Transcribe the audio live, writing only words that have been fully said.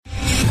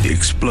The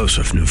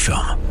explosive new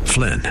film,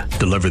 Flynn,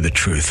 deliver the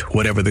truth,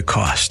 whatever the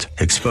cost,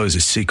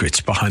 exposes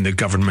secrets behind the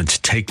government's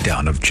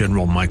takedown of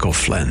General Michael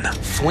Flynn.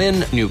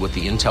 Flynn knew what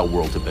the intel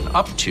world had been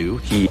up to.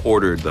 He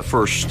ordered the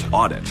first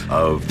audit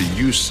of the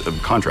use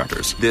of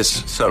contractors.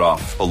 This set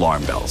off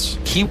alarm bells.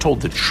 He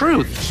told the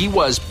truth. He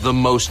was the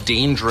most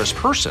dangerous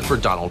person for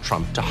Donald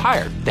Trump to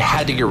hire. They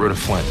had to get rid of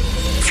Flynn.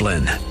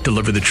 Flynn,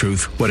 deliver the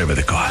truth, whatever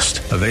the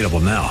cost. Available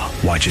now.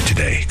 Watch it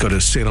today. Go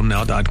to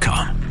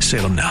salemnow.com.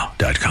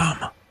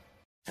 salemnow.com.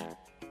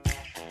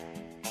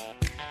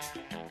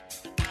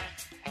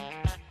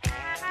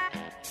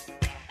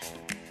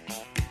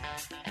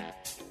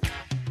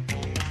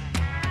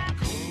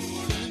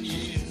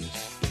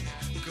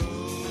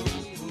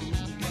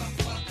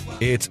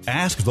 It's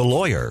Ask the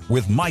Lawyer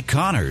with Mike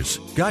Connors.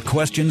 Got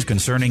questions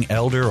concerning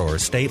elder or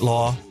estate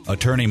law?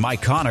 Attorney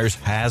Mike Connors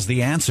has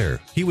the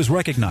answer. He was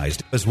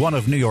recognized as one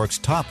of New York's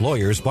top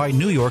lawyers by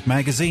New York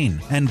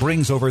Magazine and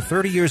brings over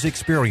 30 years'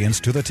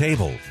 experience to the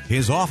table.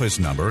 His office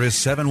number is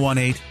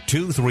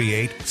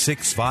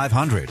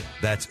 718-238-6500.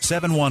 That's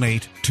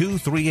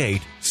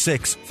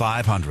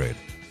 718-238-6500.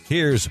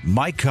 Here's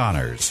Mike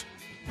Connors.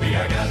 We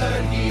are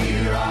gathered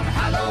here on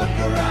hallowed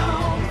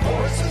ground,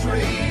 horses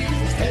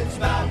raised, heads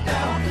bowed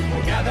down.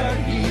 We're gathered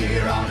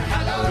here on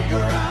hallowed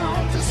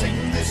ground to sing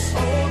this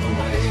old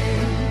way.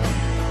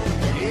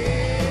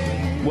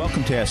 Yeah.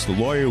 Welcome to Ask the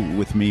Lawyer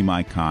with me,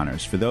 Mike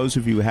Connors. For those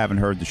of you who haven't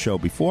heard the show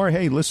before,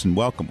 hey, listen,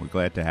 welcome. We're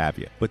glad to have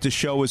you. But the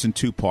show is in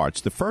two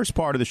parts. The first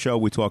part of the show,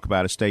 we talk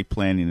about estate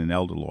planning and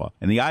elder law.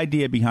 And the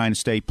idea behind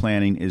estate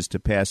planning is to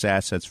pass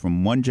assets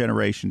from one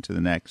generation to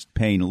the next,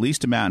 paying the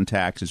least amount in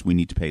taxes we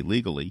need to pay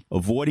legally,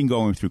 avoiding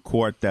going through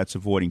court, that's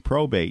avoiding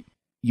probate.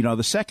 You know,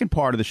 the second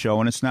part of the show,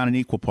 and it's not an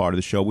equal part of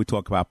the show, we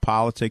talk about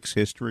politics,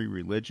 history,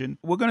 religion.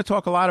 We're going to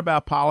talk a lot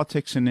about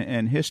politics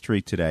and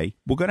history today.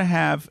 We're going to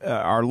have,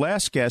 our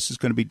last guest is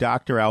going to be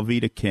Dr.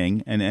 Alveda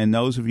King. And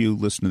those of you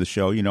who listen to the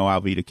show, you know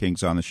Alveda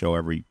King's on the show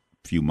every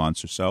few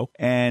months or so.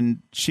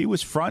 And she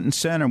was front and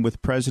center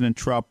with President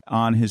Trump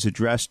on his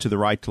address to the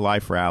Right to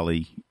Life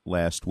rally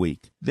last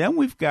week. Then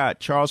we've got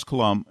Charles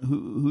Cullum,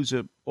 who's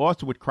an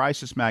author with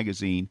Crisis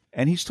Magazine,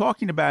 and he's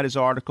talking about his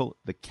article,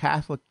 The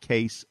Catholic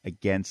Case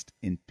Against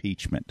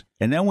Impeachment.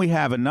 And then we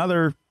have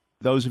another,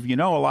 those of you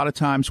know, a lot of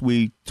times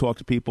we talk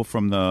to people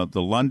from the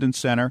London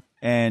Center,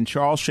 and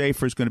Charles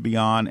Schaefer is going to be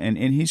on, and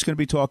he's going to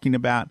be talking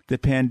about the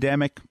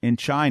pandemic in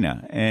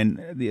China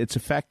and its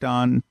effect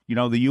on, you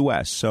know, the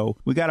U.S. So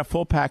we got a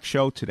full-packed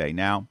show today.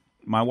 Now,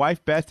 my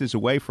wife, Beth, is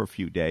away for a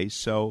few days,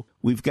 so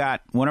we've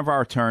got one of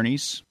our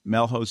attorneys,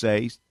 Mel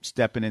Jose,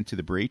 stepping into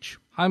the breach.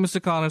 Hi, Mr.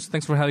 Connors.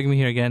 Thanks for having me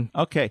here again.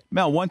 Okay.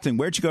 Mel, one thing.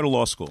 Where'd you go to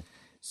law school?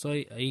 So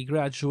I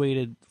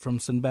graduated from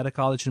San Beda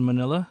College in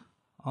Manila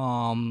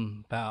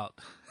about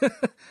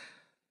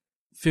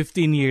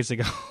 15 years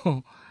ago.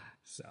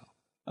 So.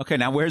 Okay,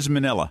 now where's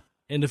Manila?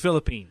 In the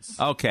Philippines.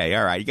 Okay,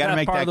 all right. You got to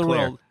make that clear.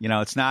 World. You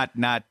know, it's not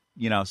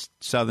you know,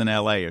 southern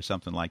L.A. or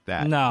something like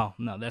that. No,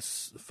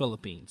 that's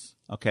Philippines.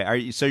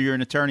 Okay, so you're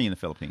an attorney in the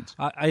Philippines?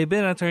 I've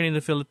been an attorney in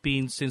the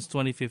Philippines since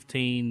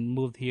 2015.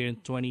 Moved here in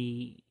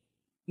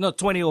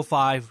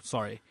 2005.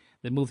 Sorry,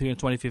 they moved here in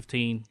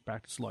 2015.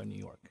 Practiced law in New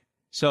York.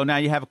 So now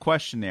you have a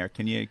question there.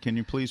 Can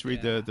you please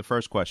read the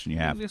first question you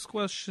have? This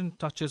question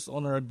touches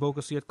on our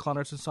advocacy at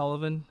Connors and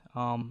Sullivan.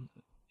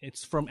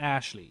 It's from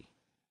Ashley.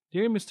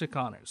 Dear Mr.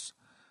 Connors,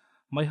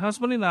 my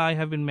husband and I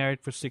have been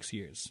married for 6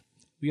 years.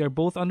 We are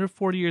both under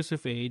 40 years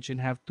of age and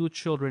have 2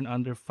 children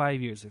under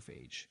 5 years of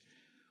age.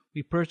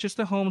 We purchased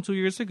a home 2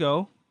 years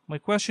ago. My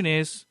question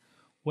is,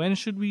 when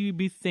should we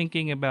be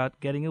thinking about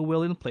getting a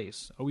will in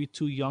place? Are we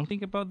too young to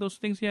think about those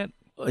things yet?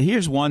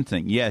 Here's one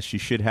thing. Yes, you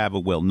should have a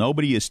will.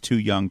 Nobody is too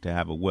young to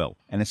have a will.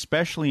 And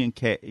especially in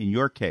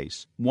your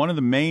case, one of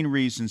the main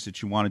reasons that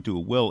you want to do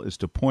a will is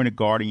to appoint a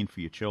guardian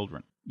for your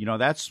children. You know,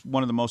 that's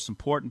one of the most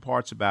important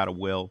parts about a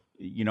will.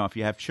 You know, if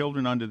you have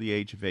children under the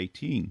age of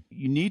 18,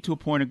 you need to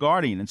appoint a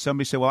guardian. And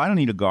somebody say, well, I don't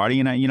need a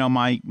guardian.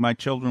 My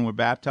children were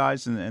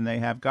baptized and they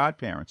have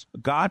godparents. A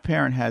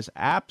godparent has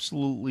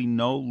absolutely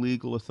no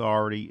legal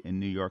authority in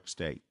New York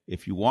State.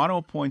 If you want to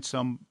appoint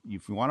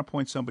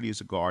somebody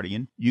as a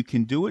guardian, you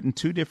can do it in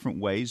 2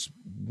 different ways.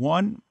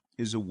 One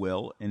is a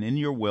will, and in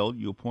your will,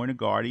 you appoint a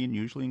guardian,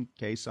 usually in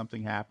case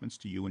something happens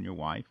to you and your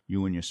wife,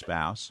 you and your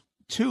spouse.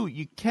 2,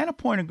 you can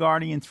appoint a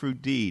guardian through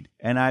deed.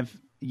 And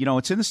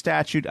it's in the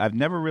statute. I've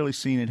never really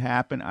seen it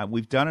happen.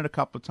 We've done it a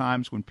couple of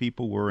times when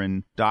people were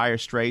in dire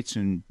straits,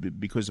 and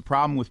because the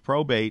problem with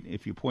probate,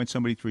 if you appoint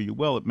somebody through your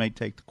will, it may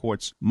take the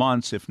courts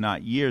months, if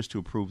not years, to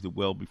approve the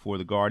will before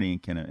the guardian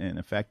can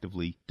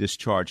effectively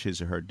discharge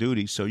his or her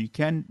duties. So you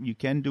can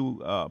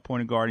do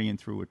appoint a guardian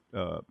through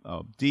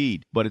a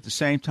deed. But at the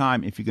same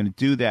time, if you're going to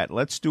do that,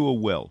 let's do a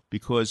will,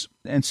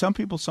 and some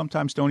people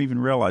sometimes don't even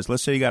realize.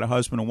 Let's say you got a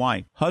husband and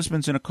wife.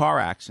 Husband's in a car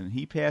accident.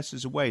 He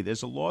passes away.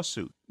 There's a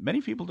lawsuit. Many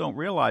people don't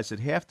realize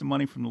that half the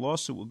money from the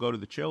lawsuit will go to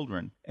the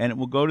children, and it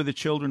will go to the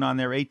children on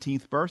their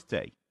 18th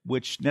birthday.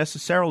 which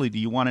necessarily do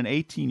you want an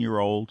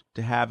 18-year-old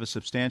to have a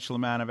substantial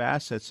amount of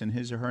assets in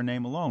his or her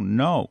name alone?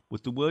 No.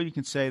 With the will, you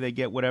can say they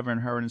get whatever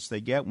inheritance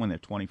they get when they're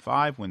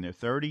 25, when they're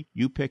 30.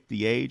 You pick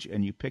the age,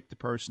 and you pick the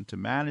person to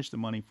manage the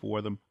money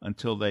for them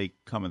until they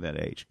come of that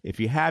age. If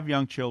you have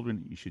young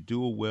children, you should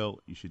do a will.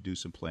 You should do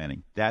some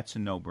planning. That's a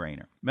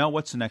no-brainer. Mel,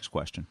 what's the next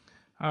question?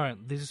 All right,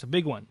 this is a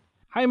big one.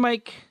 Hi,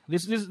 Mike.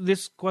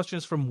 This question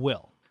is from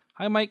Will.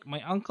 Hi, Mike.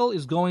 My uncle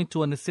is going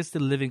to an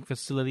assisted living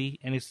facility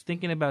and is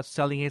thinking about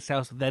selling his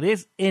house that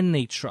is in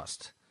a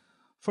trust.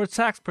 For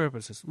tax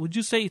purposes, would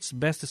you say it's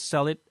best to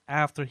sell it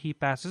after he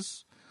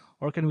passes?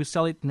 Or can we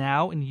sell it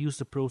now and use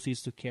the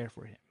proceeds to care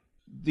for him?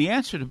 The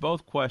answer to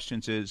both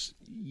questions is,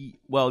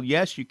 well,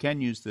 yes, you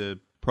can use the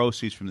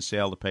proceeds from the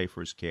sale to pay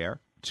for his care.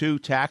 2,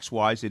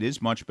 tax-wise, it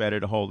is much better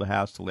to hold the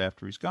house till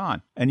after he's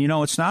gone. And,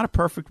 it's not a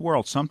perfect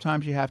world.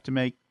 Sometimes you have to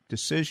make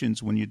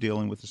decisions when you're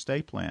dealing with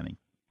estate planning.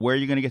 Where are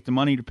you going to get the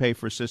money to pay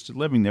for assisted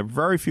living? There are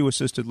very few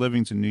assisted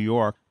livings in New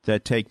York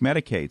that take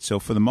Medicaid. So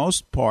for the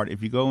most part,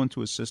 if you go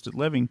into assisted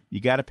living, you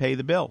got to pay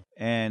the bill.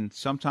 And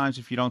sometimes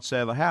if you don't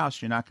sell the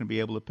house, you're not going to be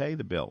able to pay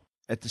the bill.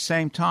 At the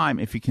same time,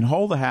 if you can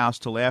hold the house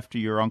till after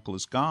your uncle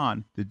is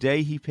gone, the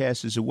day he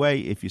passes away,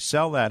 if you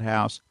sell that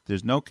house,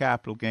 there's no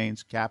capital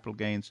gains. Capital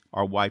gains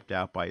are wiped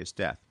out by his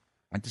death.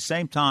 At the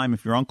same time,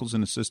 if your uncle's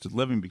in assisted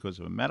living because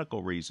of a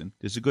medical reason,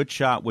 there's a good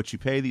shot what you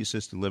pay the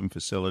assisted living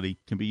facility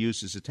can be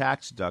used as a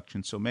tax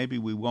deduction, so maybe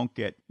we won't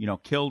get,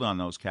 killed on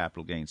those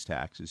capital gains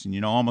taxes.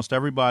 And, almost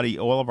everybody,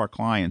 all of our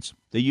clients,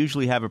 they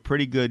usually have a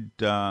pretty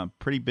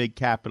big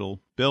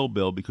capital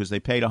bill because they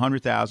paid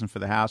 $100,000 for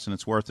the house and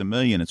it's worth $1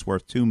 million, it's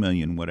worth $2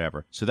 million,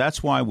 whatever. So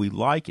that's why we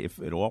like,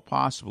 if at all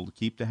possible, to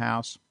keep the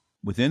house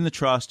within the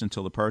trust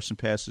until the person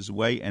passes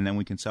away, and then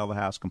we can sell the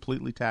house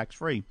completely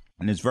tax-free.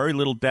 And there's very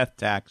little death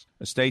tax,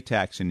 estate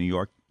tax in New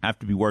York. Have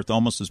to be worth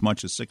almost as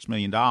much as $6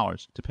 million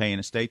to pay an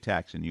estate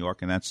tax in New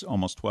York, and that's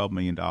almost $12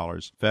 million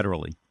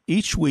federally.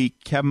 Each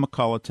week, Kevin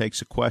McCullough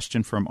takes a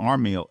question from our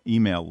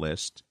email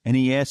list, and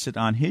he asks it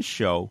on his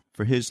show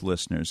for his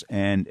listeners.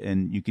 And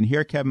you can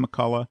hear Kevin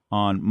McCullough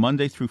on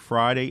Monday through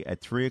Friday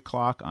at 3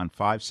 o'clock on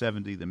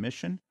 570 The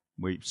Mission,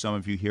 where some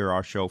of you hear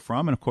our show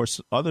from. And, of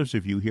course, others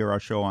of you hear our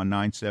show on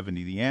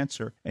 970 The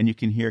Answer. And you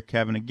can hear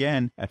Kevin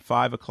again at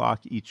 5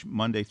 o'clock each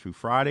Monday through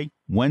Friday.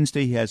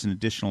 Wednesday, he has an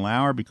additional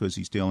hour because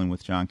he's dealing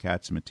with John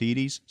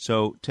Catsimatidis.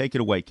 So take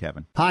it away,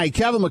 Kevin. Hi,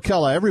 Kevin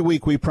McCullough. Every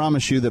week we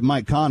promise you that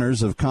Mike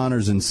Connors of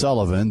Connors &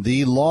 Sullivan,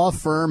 the law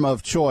firm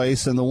of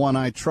choice and the one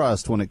I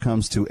trust when it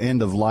comes to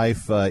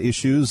end-of-life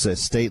issues,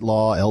 estate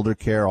law, elder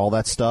care, all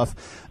that stuff,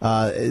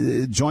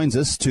 joins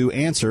us to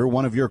answer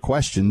one of your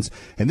questions.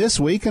 And this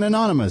week, an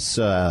anonymous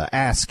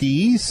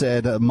askee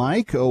said,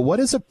 Mike,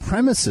 what is a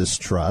premises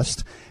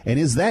trust, and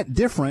is that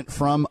different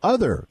from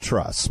other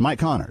trusts? Mike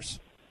Connors.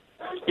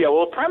 Yeah,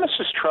 well, a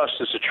premises trust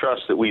is a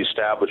trust that we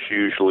establish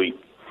usually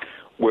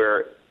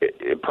where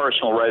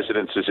personal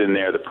residence is in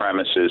there, the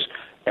premises,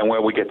 and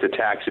where we get the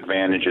tax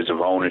advantages of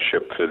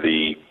ownership for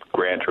the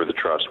grantor of the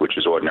trust, which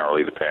is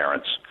ordinarily the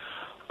parents.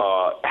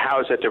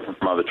 How is that different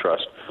from other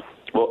trusts?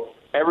 Well,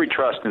 every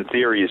trust in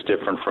theory is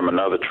different from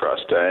another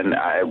trust, and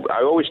I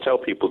always tell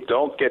people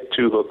don't get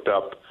too hooked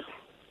up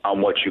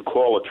on what you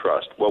call a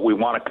trust. What we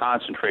want to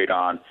concentrate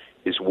on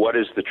is what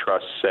does the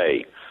trust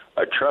say?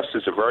 A trust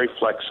is a very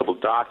flexible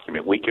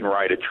document. We can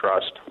write a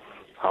trust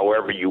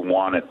however you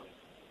want it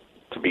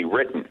to be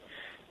written.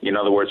 In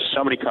other words, if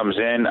somebody comes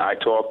in, I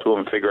talk to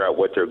them, figure out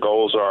what their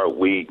goals are,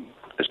 we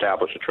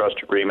establish a trust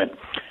agreement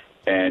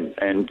and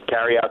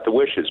carry out the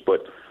wishes.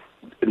 But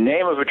the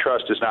name of a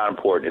trust is not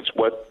important. It's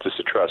what does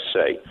the trust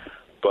say.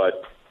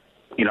 But,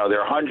 there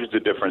are hundreds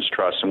of different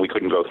trusts, and we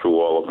couldn't go through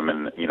all of them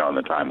in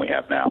the time we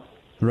have now.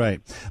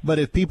 Right. But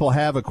if people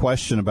have a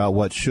question about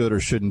what should or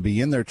shouldn't be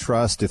in their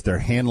trust, if they're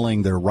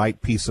handling their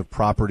right piece of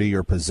property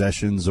or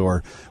possessions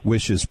or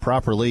wishes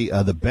properly,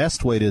 the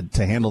best way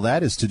to handle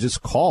that is to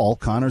just call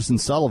Connors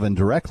 & Sullivan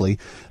directly.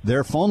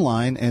 Their phone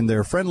line and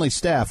their friendly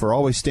staff are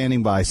always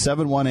standing by,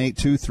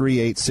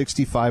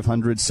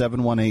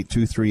 718-238-6500,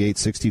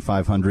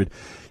 718-238-6500.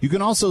 You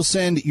can also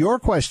send your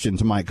question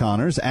to Mike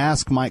Connors.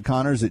 Ask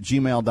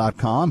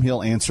MikeConnors@gmail.com.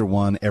 He'll answer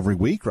one every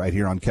week right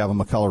here on Kevin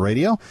McCullough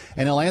Radio,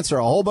 and he'll answer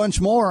a whole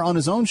bunch more on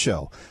his own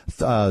show.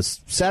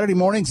 Saturday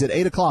mornings at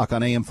 8 o'clock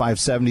on AM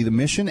 570 The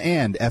Mission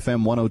and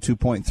FM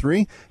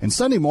 102.3, and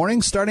Sunday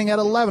mornings starting at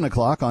 11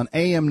 o'clock on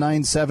AM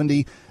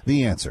 970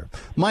 The Answer.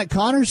 Mike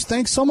Connors,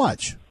 thanks so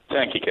much.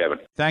 Thank you, Kevin.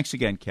 Thanks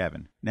again,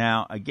 Kevin.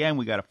 Now, again,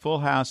 we got a full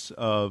house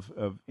of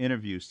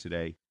interviews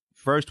today.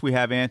 First, we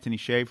have Anthony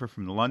Schaefer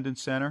from the London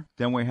Center.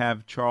 Then we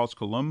have Charles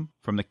Colum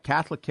from the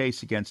Catholic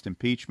Case Against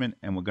Impeachment.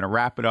 And we're going to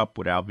wrap it up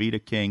with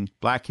Alveda King,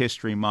 Black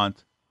History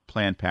Month,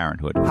 Planned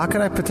Parenthood. How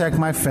can I protect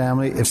my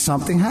family if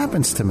something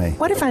happens to me?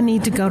 What if I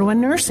need to go to a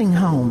nursing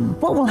home?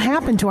 What will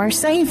happen to our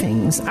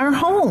savings, our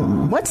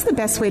home? What's the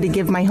best way to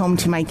give my home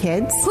to my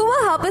kids? Who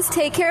will help us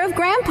take care of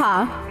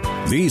Grandpa?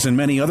 These and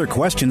many other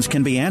questions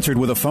can be answered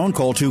with a phone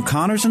call to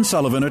Connors &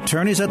 Sullivan,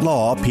 Attorneys at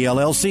Law,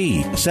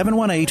 PLLC,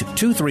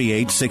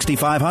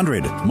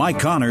 718-238-6500. Mike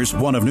Connors,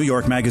 one of New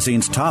York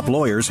Magazine's top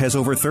lawyers, has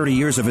over 30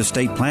 years of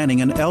estate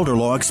planning and elder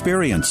law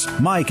experience.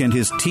 Mike and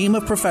his team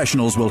of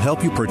professionals will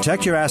help you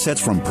protect your assets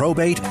from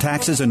probate,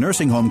 taxes, and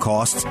nursing home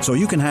costs so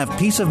you can have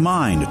peace of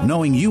mind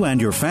knowing you and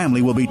your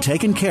family will be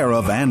taken care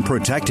of and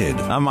protected.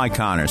 I'm Mike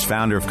Connors,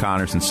 founder of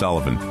Connors &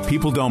 Sullivan.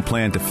 People don't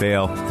plan to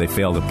fail, they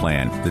fail to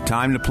plan. The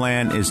time to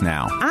plan is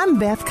now. I'm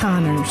Beth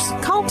Connors.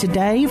 Call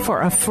today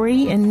for a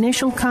free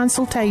initial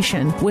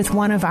consultation with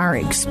one of our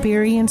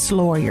experienced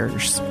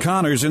lawyers.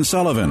 Connors &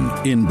 Sullivan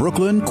in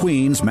Brooklyn,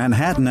 Queens,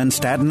 Manhattan, and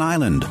Staten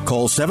Island.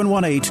 Call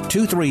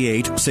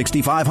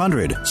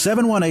 718-238-6500,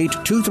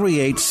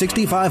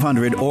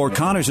 718-238-6500, or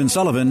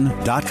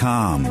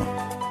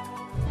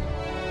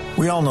ConnorsandSullivan.com.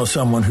 We all know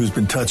someone who's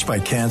been touched by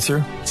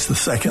cancer. It's the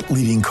second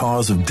leading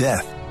cause of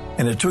death,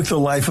 and it took the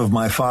life of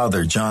my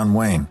father, John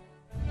Wayne.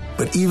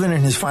 But even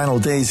in his final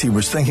days, he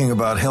was thinking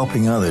about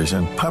helping others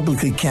and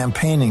publicly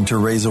campaigning to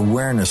raise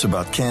awareness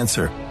about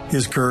cancer.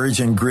 His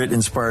courage and grit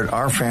inspired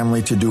our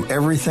family to do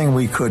everything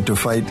we could to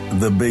fight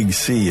the big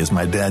C, as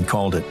my dad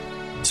called it.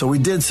 So we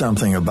did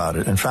something about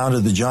it and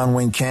founded the John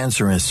Wayne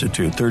Cancer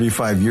Institute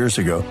 35 years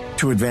ago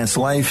to advance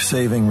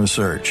life-saving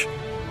research.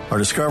 Our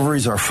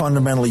discoveries are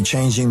fundamentally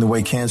changing the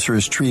way cancer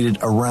is treated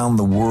around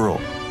the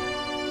world.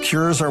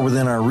 Cures are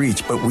within our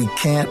reach, but we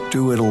can't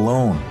do it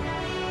alone.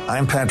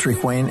 I'm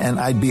Patrick Wayne, and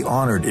I'd be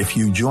honored if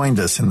you joined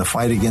us in the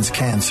fight against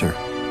cancer.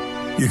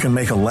 You can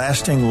make a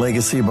lasting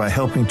legacy by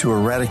helping to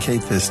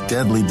eradicate this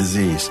deadly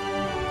disease.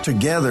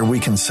 Together, we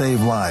can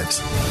save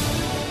lives.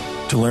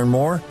 To learn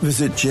more,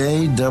 visit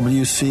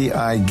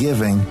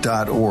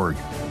jwcigiving.org.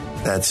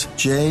 That's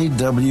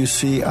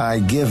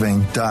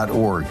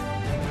jwcigiving.org.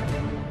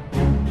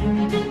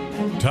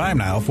 Time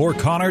now for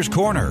Connor's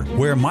Corner,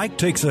 where Mike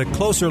takes a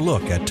closer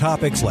look at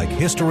topics like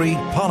history,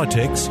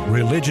 politics,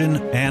 religion,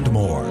 and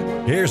more.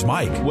 Here's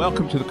Mike.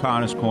 Welcome to the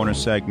Connors Corner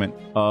segment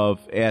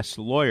of Ask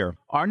the Lawyer.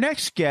 Our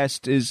next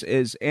guest is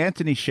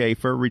Anthony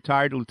Shaffer,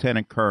 retired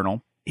lieutenant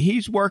colonel.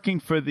 He's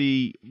working for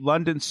the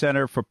London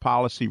Center for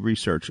Policy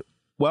Research.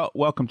 Well,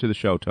 welcome to the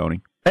show,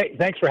 Tony. Hey,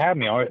 thanks for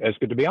having me. It's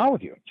good to be on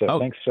with you. So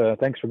thanks for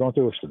going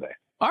through this today.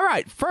 All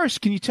right.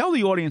 First, can you tell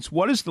the audience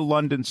what is the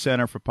London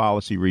Center for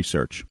Policy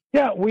Research?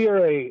 Yeah, we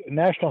are a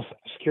national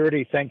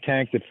security think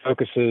tank that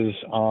focuses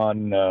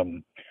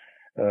on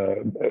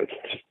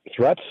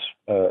threats,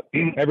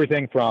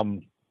 everything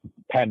from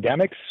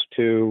pandemics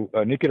to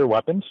nuclear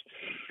weapons.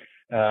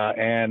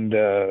 And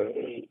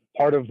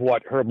part of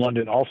what Herb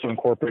London also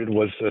incorporated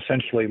was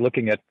essentially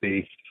looking at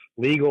the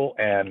legal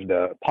and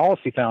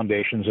policy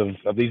foundations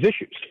of these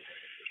issues.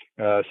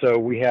 So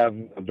we have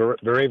a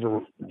very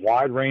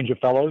wide range of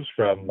fellows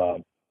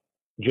from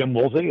Jim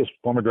Woolsey, as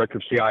former director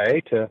of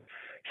CIA, to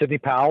Sidney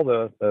Powell,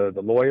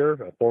 the lawyer,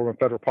 a former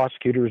federal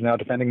prosecutor who's now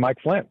defending Mike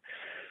Flynn.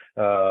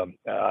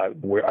 I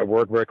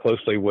work very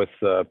closely with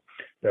some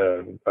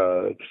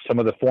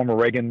of the former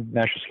Reagan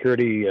national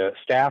security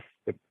staff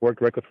that worked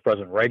directly for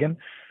President Reagan.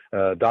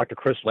 Dr.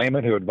 Chris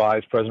Lehman, who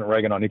advised President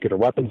Reagan on nuclear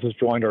weapons, has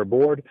joined our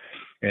board.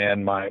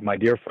 And my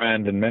dear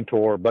friend and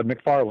mentor, Bud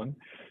McFarlane,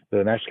 the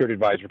national security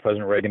advisor for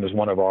President Reagan, is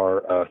one of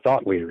our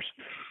thought leaders.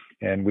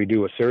 And we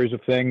do a series of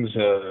things.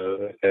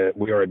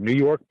 We are a New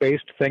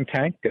York-based think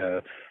tank.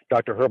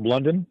 Dr. Herb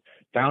London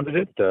founded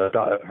it.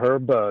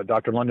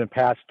 Dr. London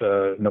passed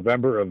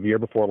November of the year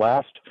before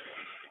last.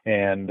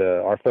 And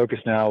our focus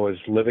now is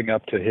living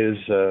up to his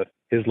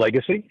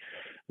legacy,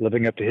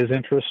 living up to his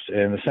interests,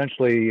 and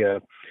essentially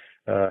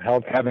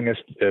having us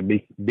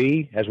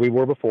be, as we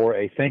were before,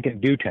 a think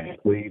and do tank.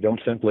 We don't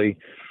simply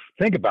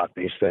think about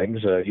these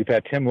things. You've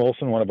had Tim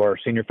Wilson, one of our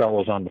senior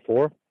fellows, on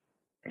before.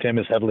 Tim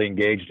is heavily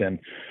engaged in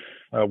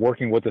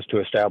working with us to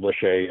establish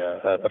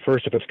a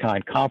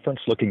first-of-its-kind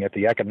conference looking at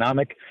the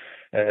economic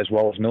as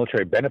well as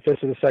military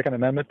benefits of the Second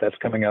Amendment. That's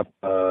coming up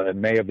in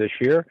May of this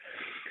year.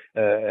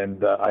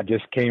 And I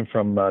just came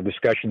from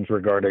discussions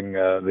regarding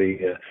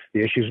the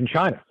issues in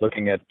China,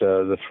 looking at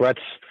the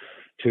threats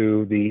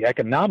to the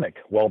economic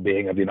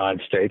well-being of the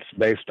United States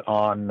based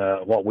on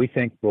what we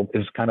think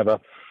is kind of a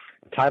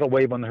tidal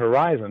wave on the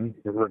horizon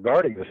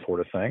regarding this sort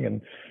of thing.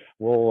 And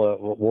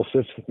we'll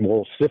sift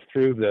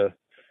through the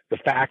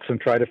facts and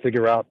try to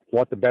figure out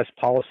what the best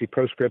policy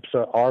proscripts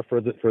are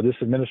for this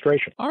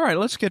administration. All right,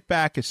 let's get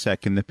back a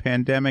second. The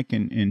pandemic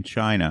in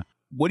China.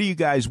 What are you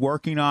guys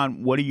working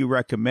on? What do you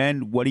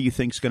recommend? What do you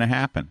think is going to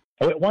happen?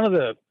 One of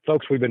the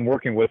folks we've been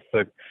working with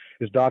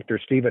is Dr.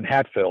 Stephen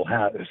Hatfield.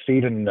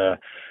 Stephen,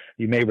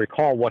 you may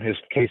recall, won his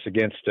case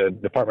against the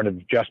Department of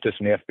Justice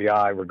and the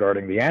FBI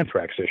regarding the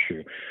anthrax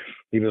issue.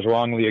 He was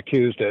wrongly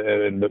accused,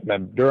 and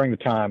during the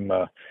time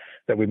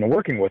that we've been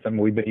working with him,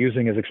 we've been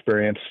using his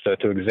experience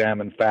to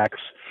examine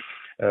facts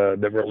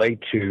that relate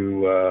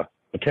to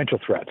potential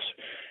threats.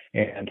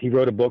 And he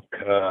wrote a book,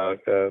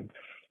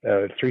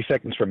 3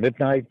 Seconds from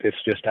Midnight.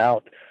 It's just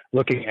out,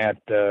 looking at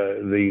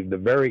the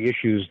very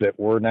issues that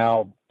we're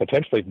now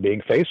potentially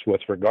being faced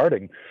with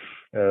regarding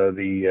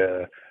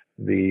the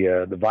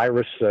the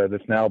virus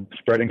that's now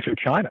spreading through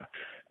China.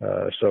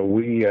 So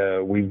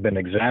we've been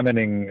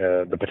examining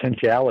the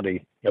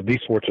potentiality of these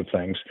sorts of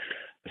things.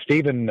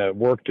 Stephen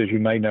worked, as you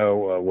may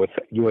know, with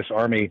U.S.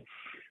 Army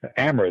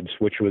AMRIDS,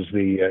 which was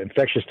the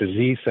infectious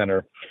disease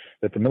center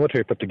that the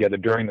military put together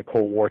during the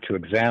Cold War to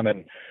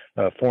examine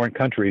foreign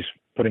countries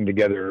putting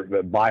together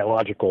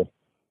biological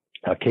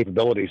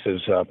capabilities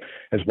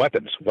as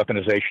weapons,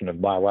 weaponization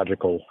of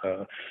biological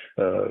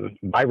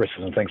viruses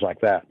and things like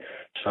that.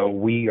 So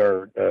we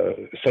are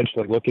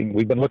essentially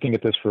we've been looking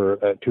at this for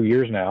 2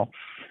 years now.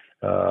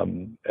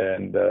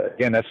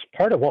 Again, that's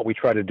part of what we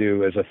try to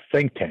do as a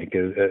think tank,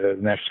 a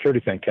national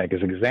security think tank,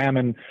 is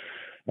examine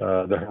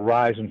the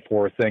horizon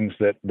for things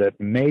that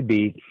may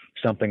be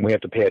something we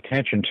have to pay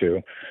attention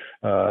to,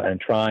 and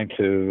trying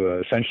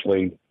to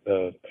essentially,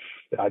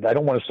 I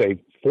don't want to say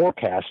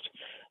forecast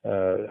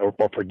or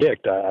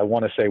predict. I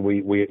want to say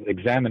we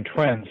examine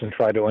trends and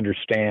try to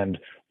understand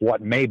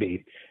what may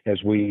be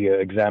as we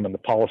examine the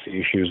policy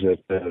issues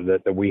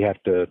that we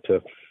have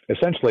to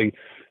essentially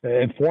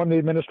inform the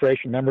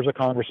administration, members of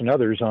Congress, and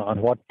others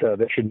on what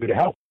they should do to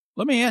help.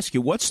 Let me ask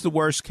you, what's the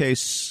worst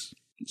case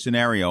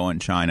scenario in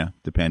China,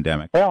 the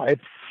pandemic? Well,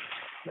 it's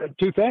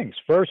two things.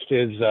 First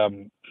is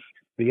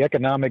the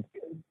economic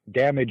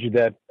damage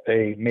that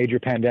a major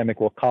pandemic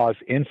will cause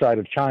inside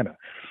of China.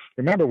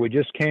 Remember, we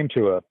just came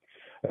to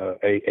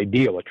a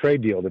deal, a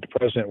trade deal that the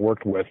president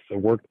worked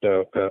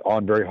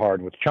on very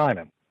hard with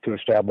China to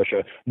establish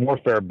a more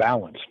fair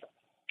balance.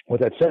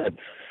 With that said,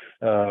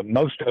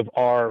 most of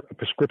our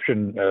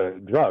prescription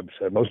drugs,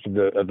 most of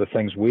the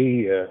things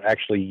we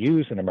actually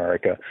use in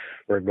America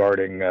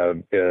regarding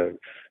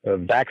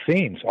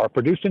vaccines are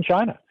produced in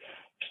China.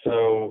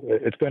 So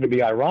it's going to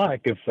be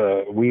ironic if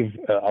we've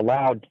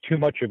allowed too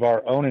much of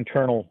our own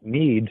internal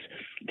needs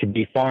to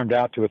be farmed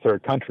out to a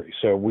third country.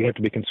 So we have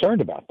to be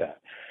concerned about that.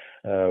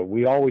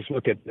 We always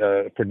look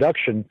at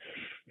production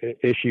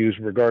issues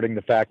regarding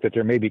the fact that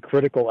there may be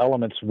critical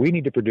elements we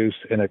need to produce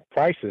in a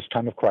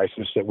time of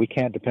crisis, that we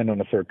can't depend on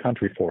a third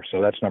country for.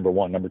 So that's number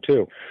one. Number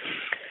two,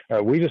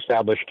 we've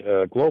established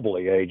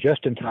globally a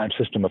just-in-time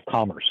system of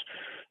commerce.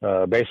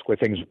 Basically,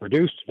 things are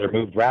produced, they're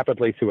moved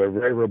rapidly through a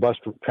very robust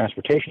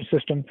transportation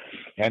system,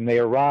 and they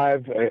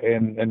arrive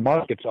in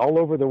markets all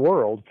over the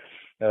world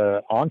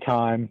on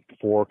time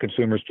for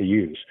consumers to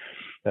use.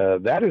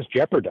 That is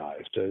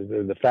jeopardized.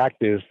 The fact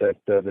is that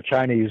the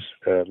Chinese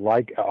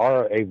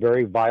are a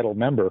very vital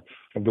member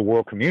of the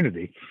world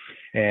community,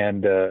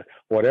 and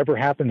whatever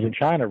happens in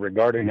China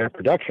regarding their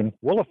production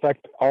will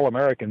affect all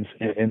Americans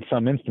in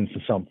some instance,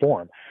 in some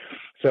form.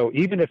 So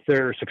even if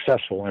they're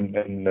successful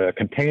in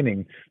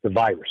containing the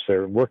virus,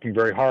 they're working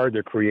very hard.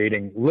 They're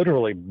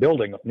literally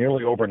building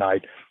nearly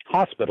overnight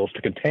hospitals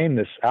to contain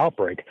this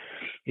outbreak.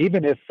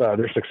 Even if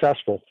they're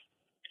successful,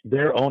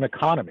 their own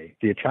economy,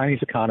 the Chinese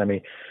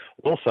economy,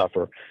 will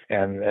suffer,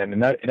 and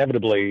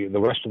inevitably the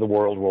rest of the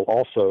world will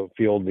also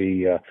feel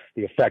the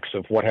effects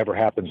of whatever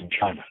happens in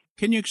China.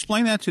 Can you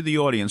explain that to the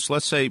audience?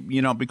 Let's say,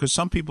 because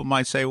some people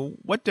might say, well,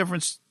 what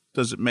difference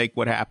does it make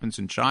what happens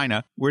in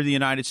China? We're the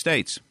United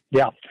States.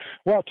 Yeah.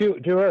 Well,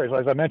 two areas.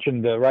 As I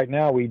mentioned, right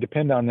now we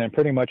depend on them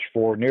pretty much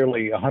for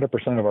nearly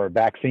 100% of our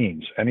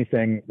vaccines.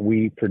 Anything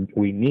we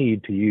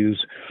need to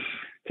use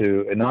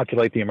to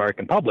inoculate the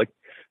American public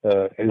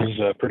is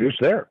produced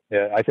there.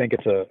 I think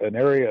it's an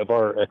area of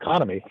our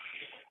economy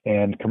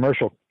and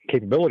commercial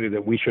capability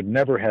that we should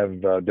never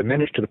have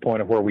diminished to the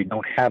point of where we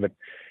don't have it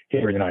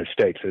here in the United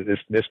States.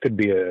 This could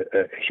be a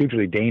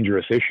hugely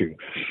dangerous issue.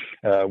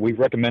 We've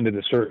recommended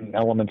that certain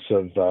elements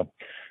of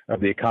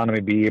the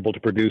economy be able to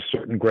produce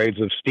certain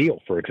grades of steel,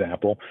 for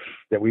example,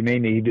 that we may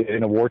need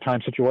in a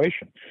wartime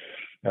situation.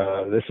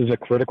 This is a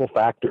critical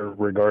factor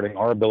regarding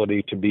our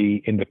ability to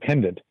be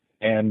independent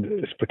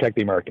and protect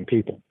the American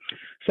people.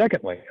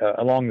 Secondly,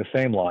 along the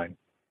same line,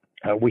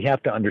 we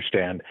have to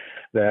understand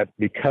that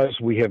because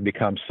we have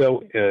become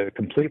so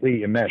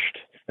completely enmeshed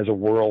as a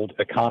world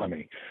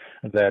economy,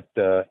 that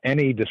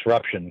any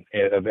disruption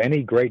of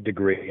any great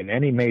degree in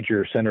any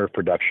major center of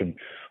production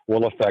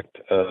will affect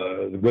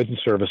the goods and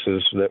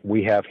services that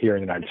we have here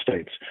in the United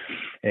States.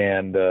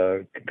 And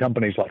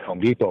companies like Home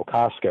Depot,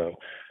 Costco,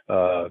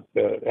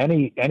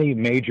 any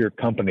major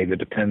company that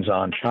depends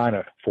on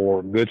China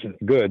for goods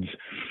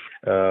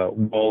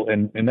will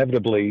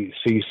inevitably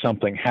see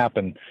something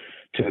happen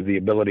to the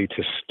ability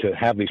to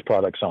have these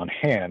products on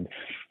hand,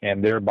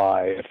 and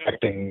thereby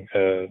affecting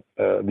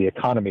the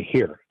economy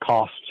here.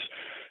 Costs,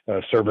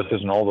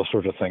 services, and all those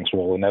sorts of things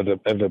will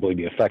inevitably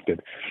be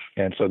affected.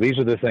 And so these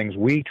are the things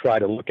we try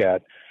to look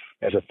at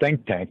as a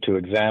think tank to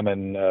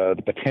examine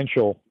the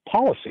potential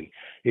policy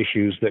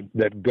issues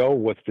that go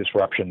with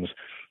disruptions,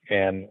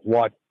 and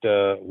what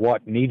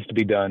needs to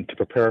be done to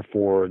prepare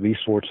for these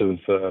sorts of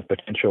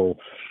potential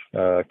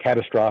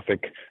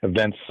catastrophic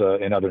events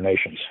in other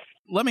nations.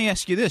 Let me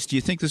ask you this. Do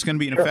you think there's going to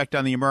be an effect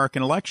on the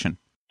American election?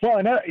 Well,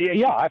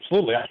 yeah,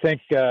 absolutely. I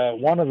think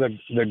one of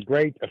the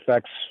great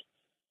effects,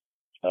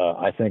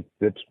 I think,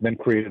 that's been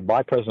created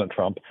by President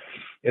Trump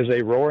is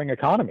a roaring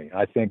economy.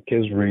 I think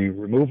his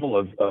removal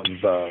of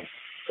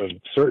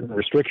certain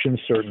restrictions,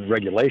 certain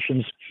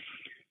regulations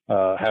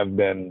have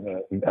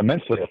been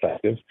immensely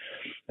effective.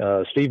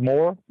 Steve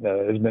Moore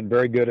has been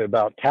very good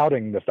about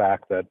touting the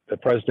fact that the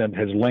president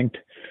has linked,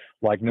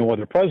 like no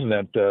other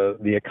president,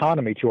 the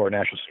economy to our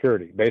national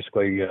security.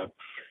 Basically,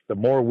 the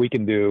more we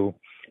can do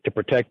to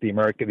protect the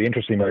interests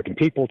of the American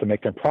people, to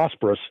make them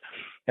prosperous,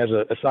 has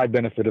a side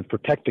benefit of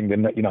protecting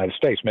the United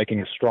States,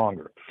 making us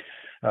stronger.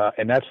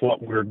 And that's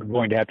what we're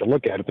going to have to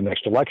look at the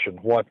next election.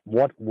 What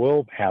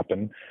will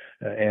happen,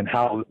 and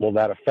how will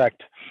that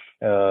affect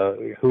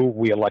who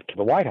we elect to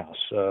the White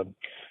House?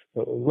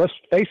 Let's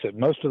face it,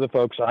 most of the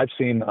folks I've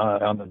seen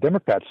on the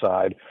Democrat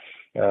side,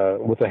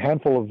 with a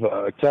handful of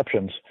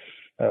exceptions,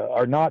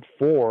 are not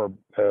for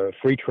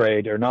free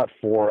trade, or not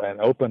for an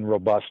open,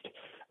 robust,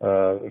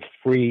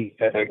 free,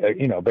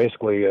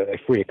 basically a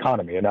free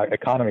economy, an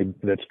economy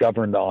that's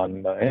governed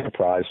on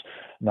enterprise,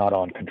 not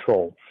on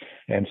control.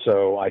 And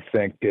so I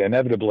think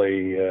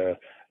inevitably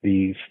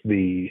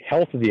the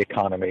health of the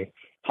economy,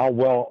 how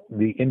well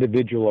the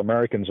individual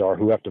Americans are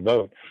who have to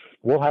vote,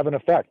 will have an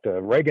effect.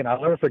 Reagan,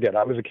 I'll never forget,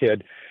 I was a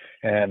kid,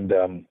 and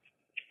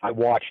I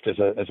watched as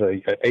a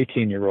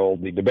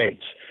 18-year-old the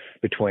debates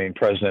between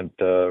President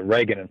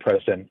Reagan and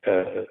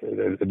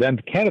then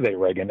candidate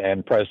Reagan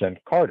and President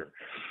Carter.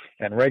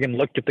 And Reagan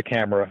looked at the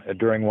camera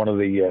during one of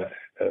the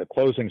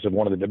closings of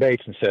one of the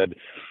debates and said,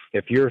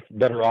 if you're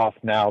better off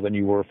now than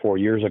you were 4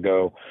 years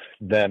ago,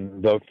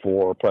 then vote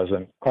for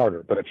President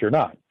Carter. But if you're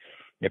not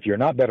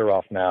better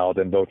off now,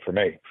 then vote for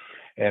me.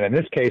 And in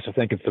this case, I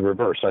think it's the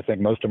reverse. I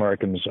think most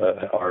Americans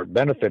are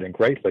benefiting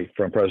greatly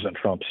from President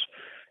Trump's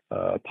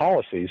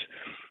policies.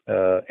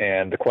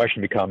 And the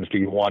question becomes, do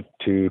you want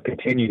to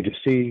continue to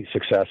see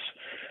success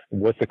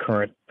with the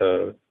current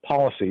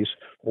policies,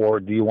 or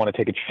do you want to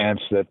take a chance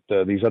that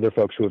these other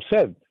folks who have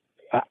said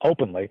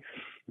openly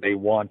they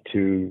want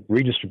to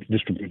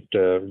redistribute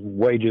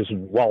wages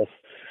and wealth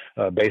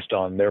based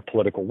on their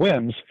political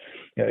whims,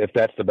 if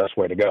that's the best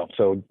way to go?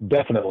 So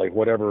definitely,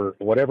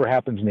 whatever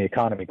happens in the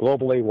economy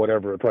globally,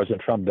 whatever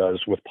President Trump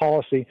does with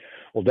policy,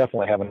 will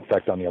definitely have an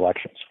effect on the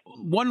elections.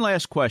 One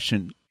last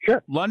question.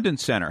 Sure. London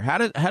Center. How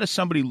does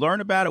somebody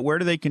learn about it? Where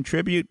do they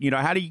contribute?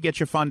 How do you get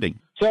your funding?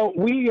 So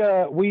we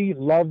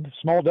love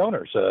small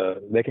donors.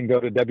 They can go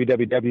to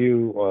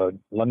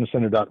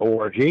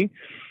www.londoncenter.org,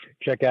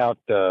 check out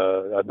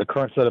the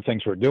current set of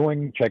things we're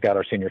doing, check out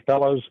our senior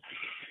fellows,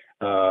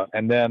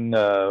 and then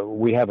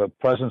we have a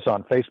presence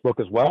on Facebook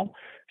as well.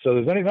 So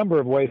there's any number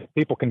of ways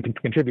people can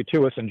contribute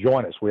to us and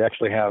join us. We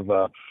actually have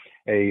a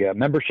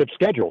membership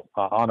schedule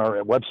on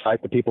our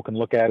website that people can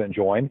look at and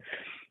join.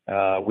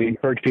 We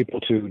encourage people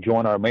to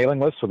join our mailing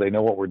list so they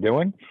know what we're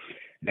doing.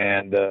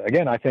 And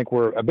again, I think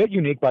we're a bit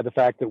unique by the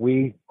fact that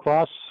we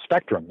cross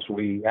spectrums.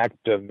 We act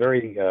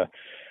very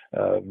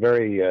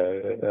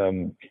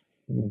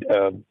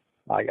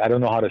I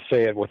don't know how to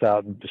say it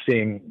without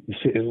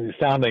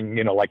sounding,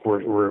 like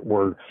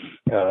we're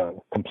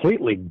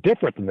completely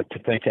different than the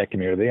think tank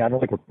community. I don't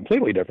think we're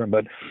completely different,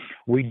 but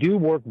we do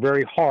work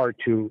very hard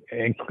to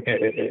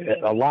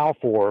allow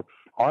for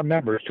our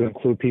members to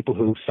include people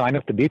who sign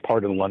up to be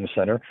part of the London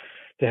Center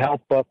to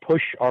help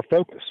push our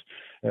focus.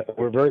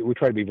 We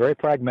try to be very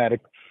pragmatic,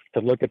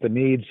 to look at the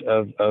needs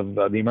of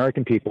the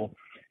American people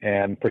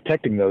and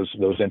protecting those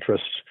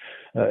interests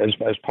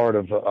as part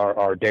of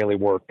our daily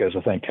work as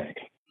a think tank.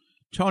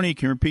 Tony,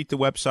 can you repeat the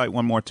website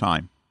one more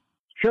time?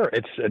 Sure.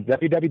 It's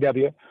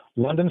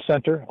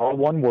www.londoncenter, all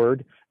one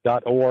word,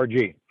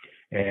 .org.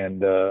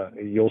 And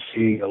you'll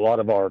see a lot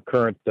of our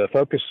current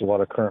focus, a lot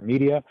of current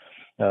media,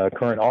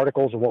 current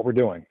articles of what we're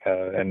doing.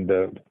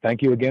 And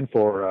thank you again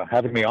for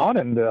having me on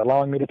and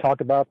allowing me to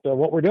talk about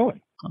what we're doing.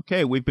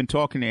 Okay, we've been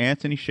talking to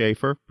Anthony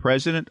Shaffer,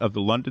 president of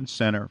the London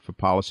Center for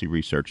Policy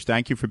Research.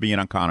 Thank you for being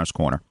on Connor's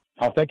Corner.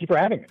 Thank you for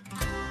having me.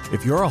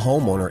 If you're a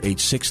homeowner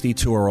age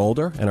 62 or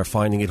older and are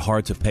finding it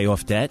hard to pay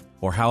off debt,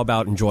 or how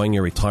about enjoying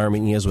your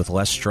retirement years with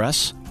less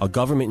stress? A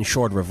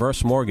government-insured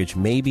reverse mortgage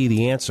may be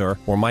the answer,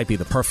 or might be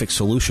the perfect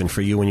solution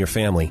for you and your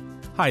family.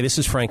 Hi, this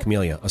is Frank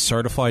Melia, a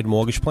certified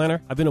mortgage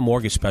planner. I've been a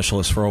mortgage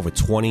specialist for over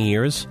 20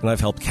 years, and I've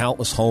helped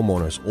countless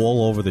homeowners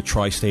all over the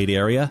tri-state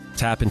area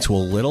tap into a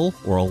little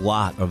or a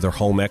lot of their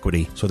home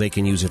equity so they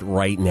can use it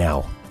right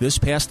now. This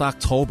past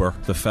October,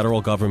 the federal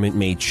government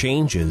made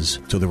changes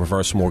to the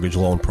reverse mortgage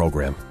loan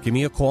program. Give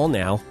me a call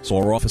now so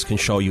our office can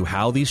show you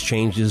how these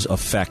changes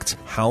affect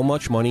how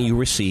much money you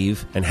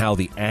receive and how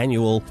the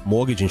annual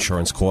mortgage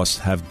insurance costs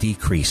have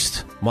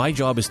decreased. My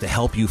job is to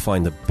help you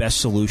find the best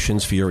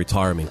solutions for your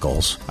retirement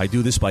goals. I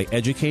do this by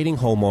educating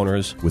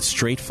homeowners with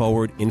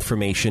straightforward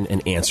information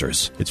and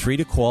answers. It's free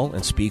to call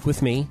and speak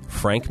with me,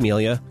 Frank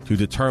Melia, to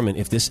determine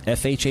if this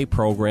FHA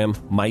program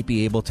might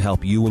be able to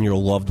help you and your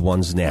loved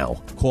ones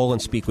now. Call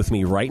and speak with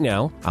me right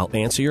now. I'll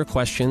answer your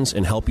questions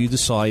and help you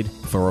decide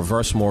if a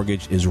reverse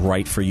mortgage is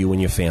right for you and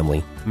your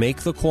family.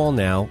 Make the call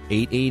now,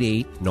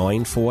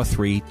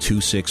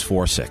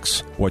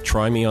 888-943-2646, or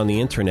try me on the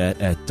internet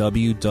at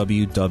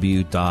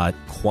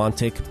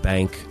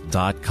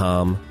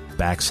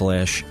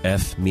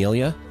www.quanticbank.com/F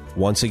Melia.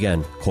 Once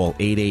again, call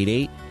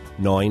 888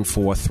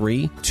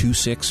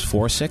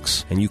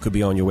 888-943-2646, and you could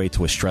be on your way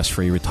to a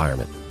stress-free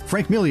retirement.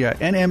 Frank Milia,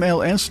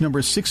 NMLS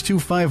number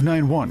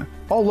 62591.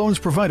 All loans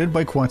provided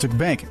by Quantic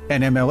Bank,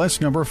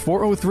 NMLS number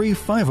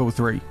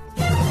 403503.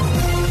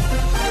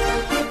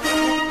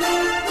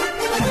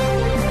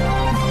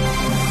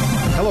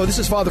 Hello, this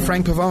is Father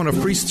Frank Pavone of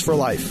Priests for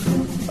Life.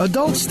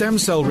 Adult stem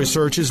cell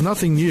research is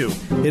nothing new.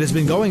 It has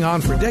been going on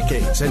for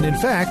decades and, in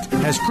fact,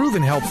 has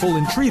proven helpful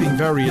in treating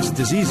various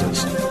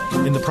diseases.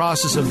 In the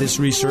process of this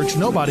research,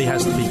 nobody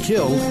has to be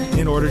killed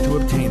in order to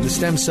obtain the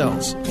stem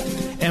cells.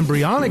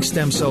 Embryonic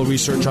stem cell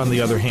research, on the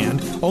other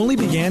hand, only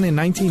began in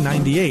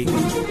 1998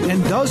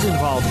 and does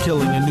involve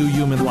killing a new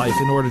human life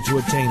in order to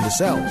obtain the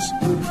cells.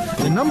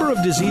 The number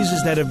of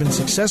diseases that have been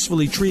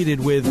successfully treated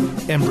with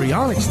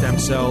embryonic stem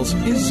cells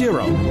is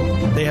 0.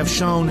 They have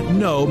shown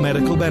no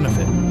medical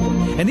benefit.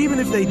 And even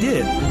if they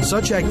did,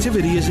 such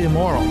activity is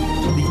immoral.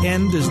 The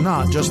end does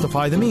not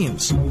justify the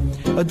means.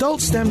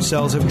 Adult stem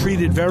cells have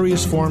treated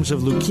various forms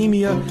of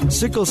leukemia,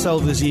 sickle cell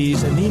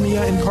disease,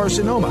 anemia, and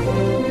carcinoma.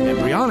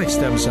 Embryonic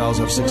stem cells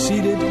have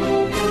succeeded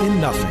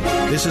in nothing.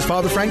 This is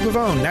Father Frank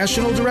Pavone,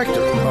 National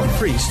Director of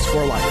Priests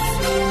for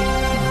Life.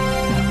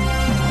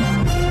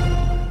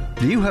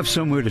 Do you have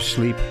somewhere to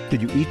sleep?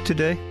 Did you eat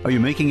today? Are you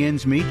making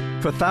ends meet?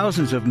 For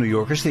thousands of New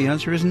Yorkers, the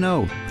answer is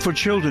no. For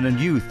children and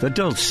youth,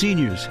 adults,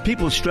 seniors,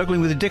 people struggling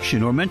with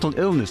addiction or mental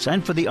illness,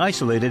 and for the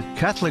isolated,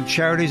 Catholic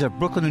Charities of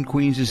Brooklyn and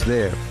Queens is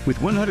there.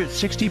 With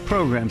 160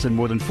 programs and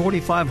more than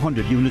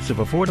 4,500 units of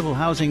affordable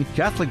housing,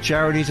 Catholic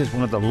Charities is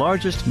one of the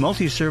largest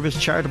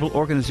multi-service charitable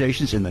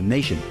organizations in the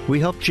nation. We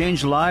help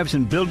change lives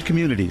and build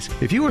communities.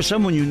 If you or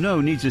someone you know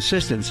needs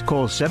assistance,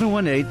 call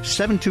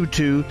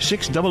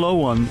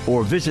 718-722-6001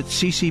 or visit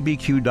ccbq.org.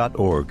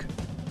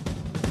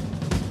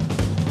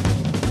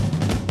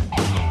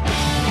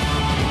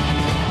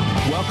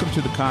 Welcome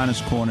to the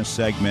Connors Corner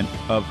segment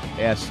of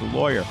Ask the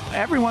Lawyer.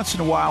 Every once in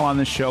a while on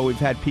the show, we've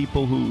had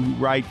people who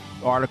write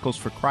articles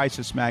for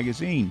Crisis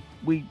Magazine.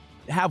 We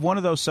have one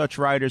of those such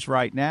writers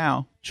right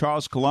now,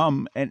 Charles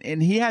Colum,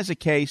 and he has a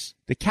case,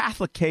 the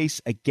Catholic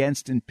case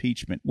against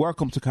impeachment.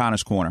 Welcome to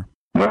Connors Corner.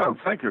 Well,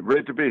 thank you.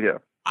 Great to be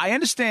here. I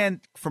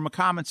understand from a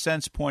common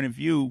sense point of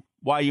view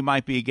why you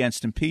might be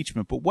against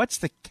impeachment, but what's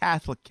the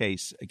Catholic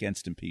case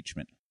against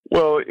impeachment?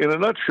 Well, in a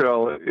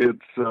nutshell,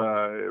 it's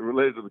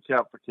related to the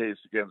Catholic case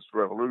against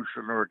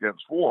revolution or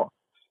against war.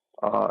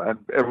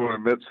 And everyone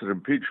admits that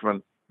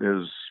impeachment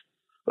is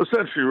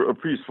essentially a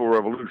peaceful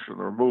revolution,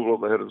 the removal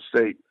of the head of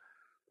state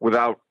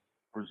without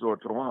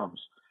resort to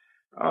arms.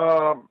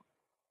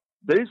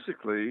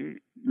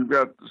 Basically, you've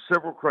got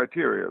several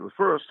criteria. The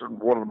first, and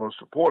one of the most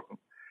important,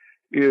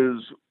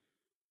 is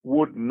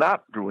would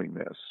not doing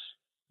this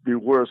be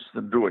worse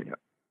than doing it?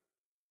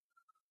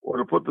 Or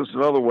to put this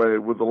another way,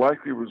 would the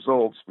likely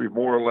results be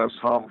more or less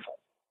harmful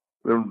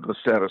than the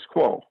status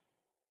quo?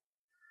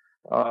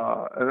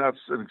 And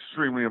that's an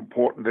extremely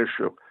important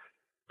issue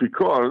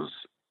because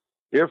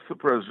if the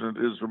president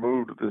is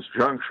removed at this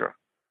juncture,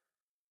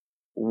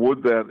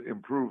 would that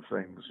improve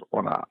things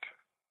or not?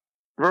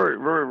 Very,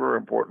 very, very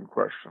important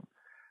question.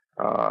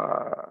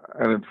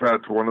 And in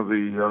fact, one of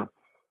the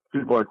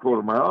people I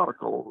quoted in my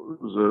article,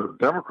 who's a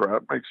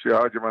Democrat, makes the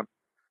argument,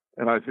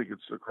 and I think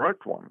it's a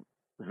correct one,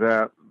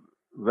 that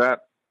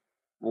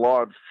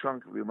large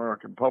chunk of the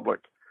American public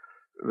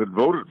that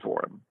voted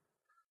for him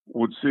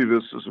would see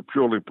this as a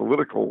purely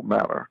political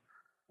matter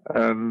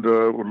and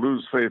would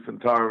lose faith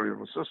entirely in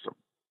the system,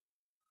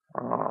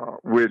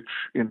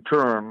 which in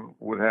turn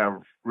would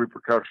have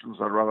repercussions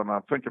I'd rather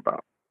not think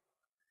about.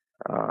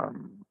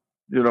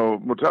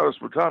 Mutatis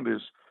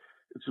mutandis,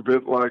 it's a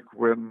bit like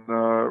when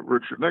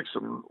Richard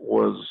Nixon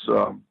was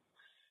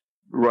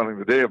running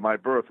the day of my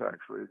birth,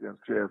 actually,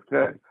 against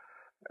JFK,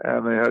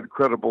 and they had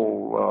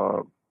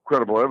credible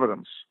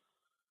evidence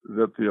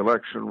that the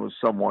election was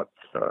somewhat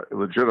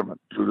illegitimate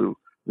due to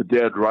the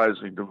dead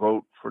rising to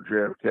vote for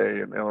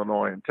JFK in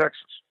Illinois and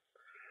Texas.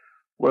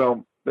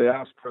 Well, they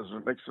asked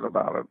President Nixon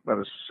about it, that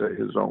is to say,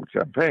 his own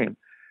campaign,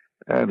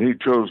 and he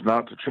chose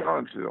not to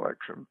challenge the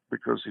election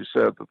because he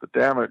said that the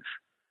damage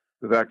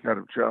that kind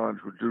of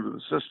challenge would do to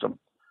the system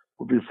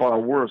would be far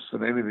worse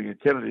than anything a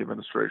Kennedy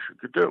administration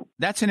could do.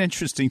 That's an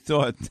interesting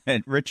thought,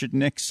 that Richard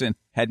Nixon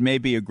had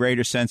maybe a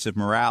greater sense of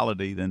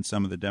morality than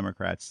some of the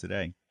Democrats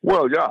today.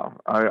 Well, yeah.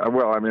 I think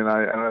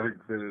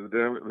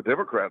the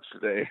Democrats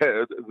today,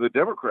 the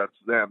Democrats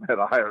then had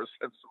a higher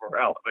sense of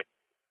morality.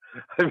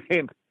 I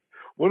mean,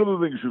 one of the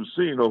things you've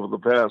seen over the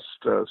past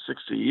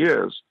 60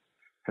 years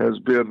has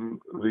been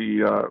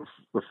the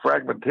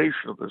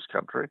fragmentation of this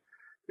country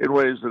in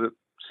ways that it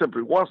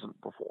simply wasn't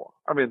before.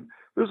 I mean,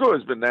 there's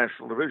always been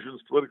national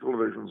divisions, political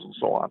divisions, and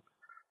so on.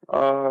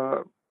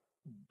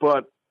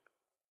 But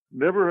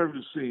never have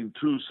you seen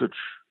two such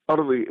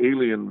utterly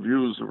alien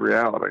views of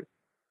reality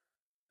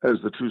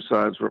as the two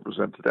sides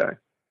represent today.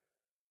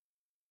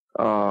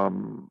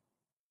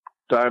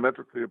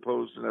 Diametrically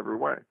opposed in every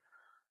way.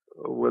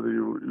 Whether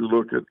you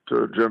look at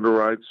gender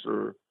rights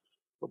or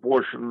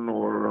abortion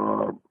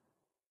or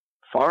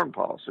foreign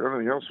policy or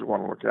anything else you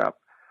want to look at,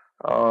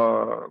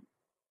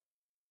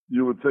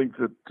 you would think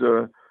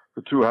that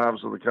the two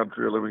halves of the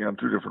country are living on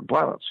two different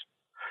planets.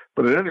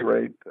 But at any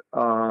rate,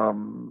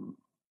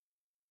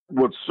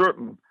 what's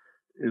certain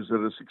is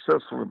that a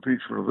successful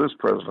impeachment of this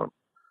president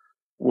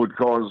would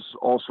cause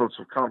all sorts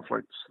of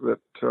conflicts that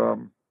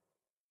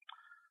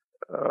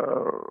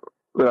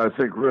I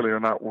think really are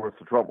not worth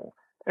the trouble.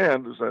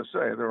 And as I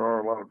say, there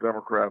are a lot of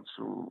Democrats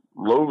who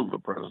loathe the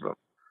president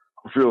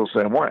who feel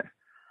the same way.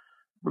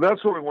 But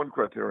that's only one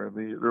criterion.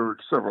 There are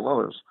several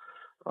others.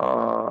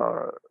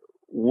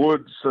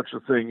 Would such a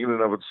thing in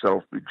and of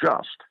itself be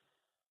just?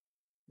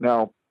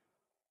 Now,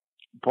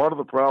 part of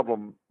the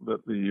problem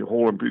that the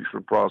whole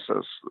impeachment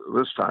process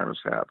this time has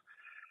had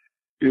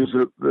is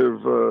that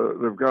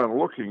they've gone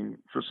looking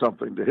for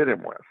something to hit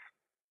him with,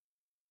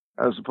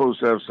 as opposed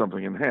to have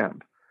something in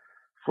hand.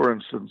 For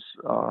instance,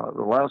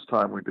 the last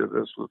time we did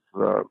this with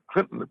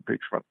Clinton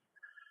impeachment,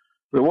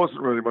 there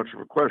wasn't really much of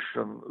a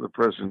question that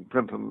President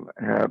Clinton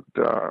had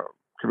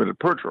committed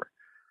perjury.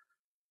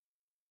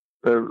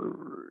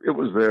 It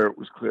was there, it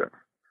was clear.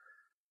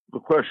 The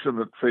question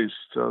that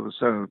faced the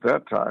Senate at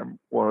that time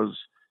was,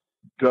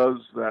 does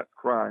that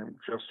crime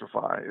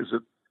justify, is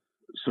it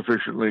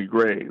sufficiently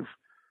grave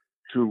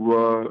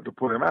to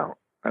put him out?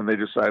 And they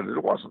decided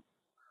it wasn't.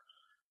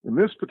 In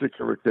this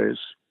particular case,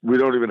 we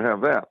don't even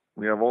have that.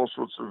 We have all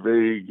sorts of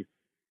vague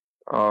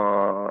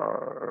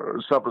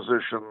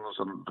suppositions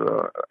and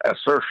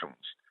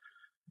assertions.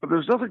 But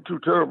there's nothing too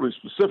terribly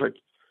specific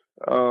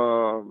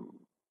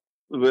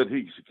that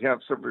he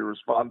can't simply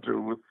respond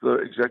to with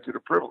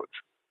executive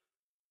privilege.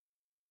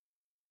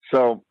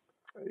 So,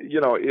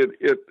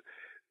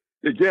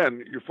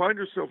 again, you find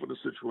yourself in a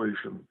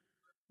situation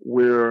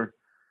where,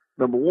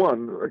 number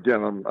one,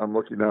 again, I'm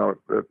looking now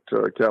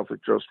at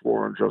Catholic just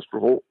war and just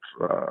revolt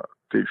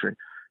teaching.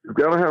 You've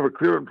got to have a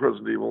clear and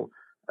present evil,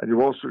 and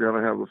you've also got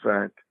to have the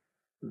fact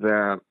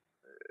that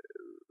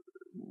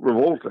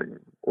revolting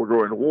or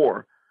going to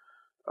war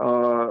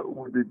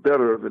would be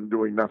better than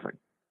doing nothing.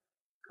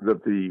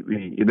 That the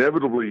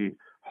inevitably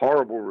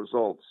horrible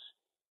results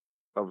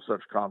of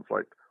such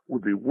conflict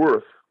would be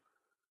worth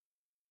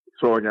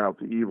throwing out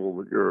the evil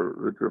that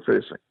you're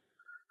facing,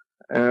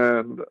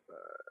 and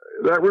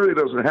that really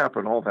doesn't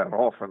happen all that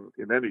often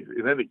in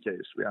any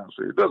case. To be honest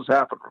with you, it does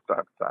happen from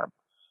time to time.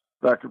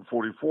 Back in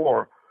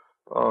 '44,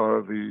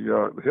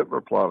 the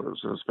Hitler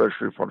plotters, and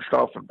especially von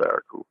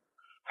Stauffenberg, who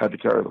had to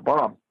carry the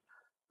bomb,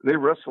 they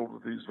wrestled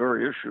with these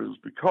very issues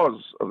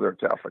because of their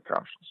Catholic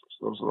consciences.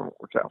 Those of them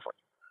were Catholic,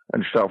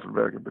 and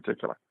Stauffenberg in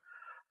particular.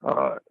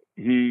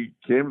 He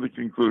came to the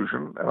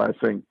conclusion, and I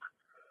think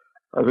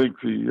the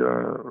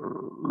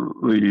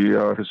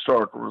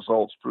historical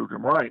results proved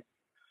him right,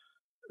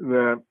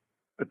 that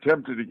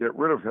attempting to get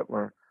rid of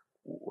Hitler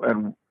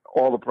and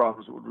all the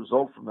problems that would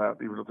result from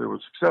that, even if they were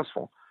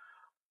successful,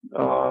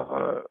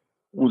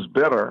 was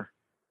better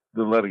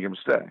than letting him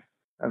stay.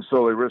 And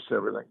so they risked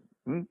everything.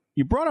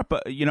 You brought up,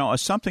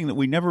 something that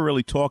we never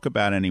really talk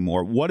about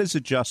anymore. What is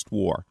a just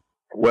war?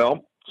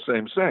 Well,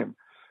 Same.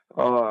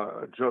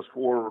 Just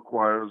war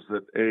requires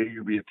that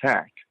you be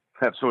attacked.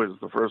 That's always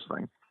the first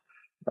thing.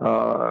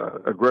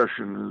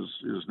 Aggression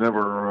is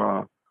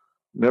never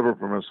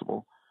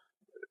permissible.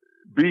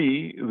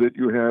 B, that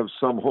you have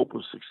some hope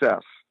of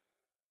success.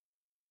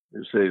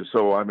 You say,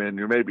 so I mean,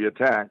 you may be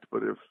attacked,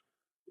 but if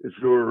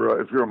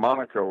you're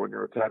Monaco and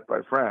you're attacked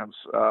by France,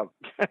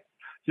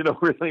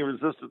 really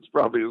resistance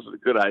probably isn't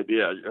a good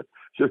idea.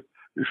 You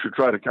should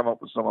try to come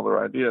up with some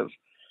other ideas.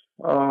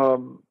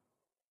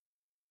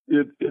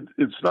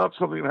 It's not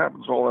something that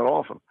happens all that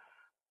often.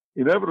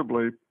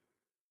 Inevitably,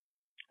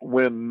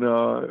 when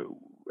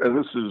and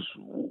this is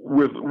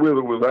with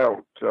or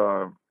without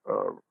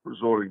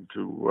resorting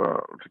to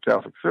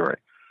Catholic theory,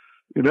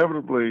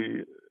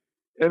 inevitably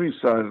any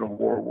side in a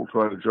war will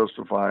try to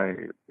justify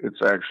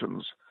its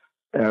actions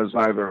as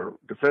either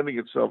defending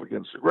itself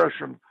against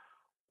aggression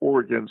or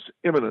against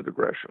imminent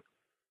aggression.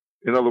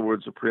 In other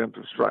words, a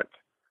preemptive strike.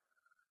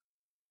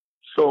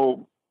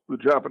 So the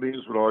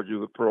Japanese would argue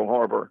that Pearl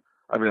Harbor,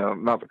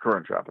 not the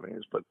current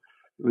Japanese, but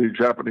the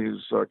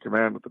Japanese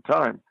command at the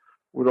time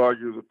would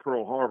argue that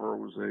Pearl Harbor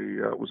was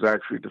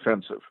actually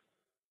defensive.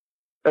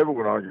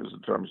 Everyone argues in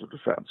terms of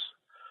defense.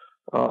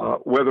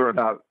 Whether or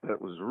not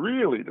that was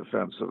really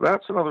defensive,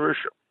 that's another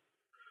issue.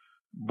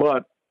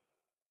 But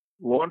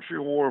launching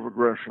a war of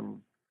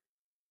aggression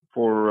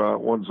for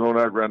one's own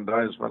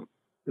aggrandizement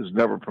is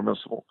never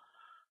permissible.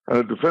 And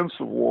a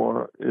defensive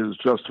war is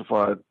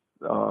justified,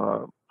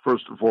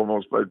 first and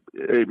foremost, by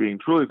A, being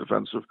truly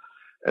defensive,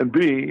 and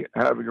B,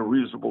 having a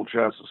reasonable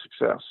chance of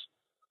success,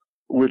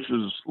 which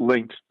is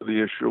linked to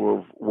the issue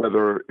of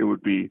whether it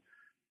would be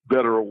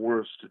better or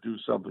worse to do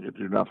something or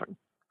do nothing.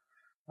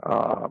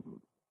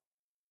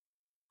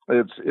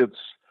 It's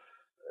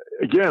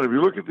again, if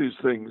you look at these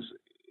things,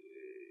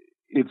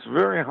 it's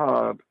very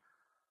hard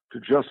to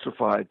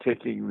justify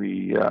taking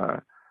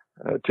the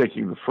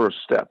first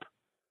step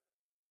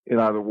in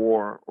either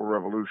war or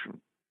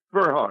revolution.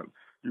 Very hard.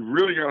 You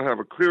really got to have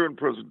a clear and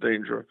present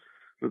danger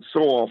that's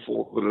so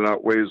awful that it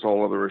outweighs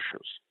all other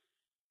issues.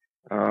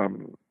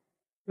 And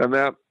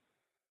that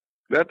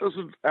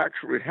doesn't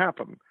actually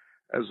happen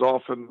as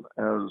often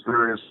as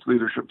various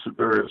leaderships at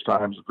various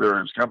times in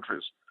various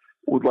countries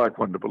would like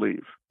one to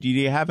believe. Do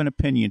you have an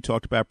opinion?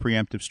 Talked about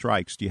preemptive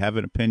strikes. Do you have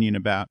an opinion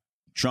about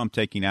Trump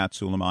taking out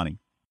Soleimani?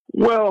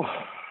 Well,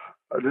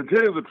 to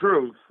tell you the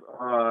truth,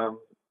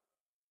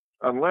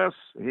 unless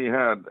he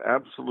had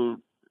absolute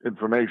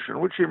information,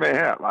 which he may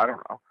have, I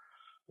don't know,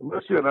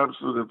 unless he had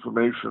absolute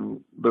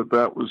information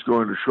that was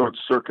going to short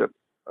circuit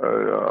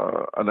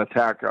an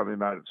attack on the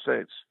United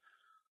States,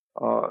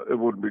 it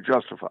wouldn't be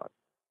justified.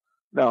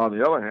 Now, on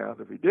the other hand,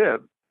 if he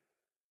did,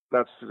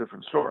 that's a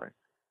different story.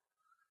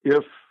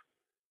 If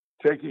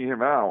taking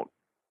him out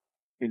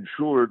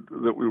ensured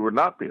that we would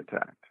not be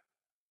attacked,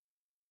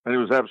 and he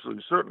was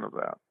absolutely certain of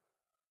that,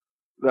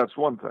 that's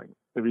one thing.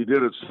 If he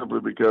did it simply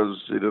because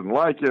he didn't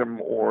like him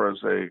or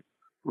as a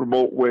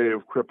remote way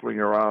of crippling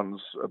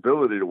Iran's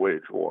ability to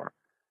wage war,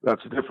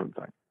 that's a different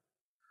thing.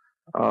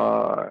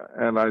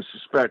 And I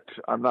suspect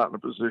I'm not in a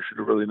position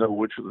to really know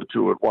which of the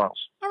two it was.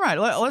 All right,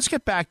 let's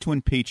get back to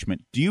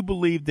impeachment. Do you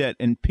believe that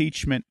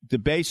impeachment, the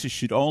basis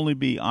should only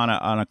be on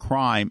a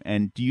crime,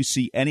 and do you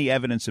see any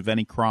evidence of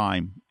any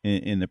crime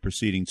in the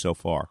proceedings so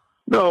far?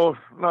 No,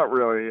 not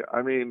really.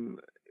 I mean,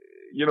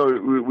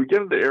 we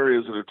get into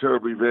areas that are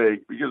terribly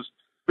vague because,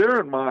 bear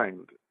in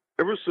mind,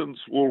 ever since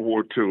World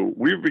War II,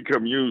 we've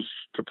become used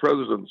to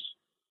presidents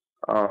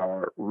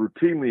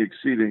routinely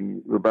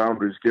exceeding the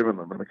boundaries given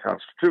them in the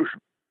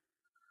Constitution.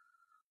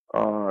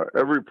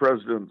 Every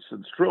president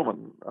since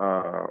Truman,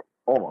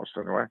 almost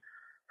anyway,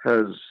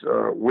 has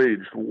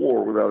waged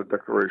war without a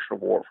declaration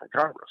of war from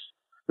Congress.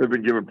 They've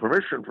been given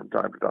permission from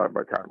time to time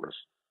by Congress,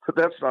 but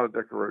that's not a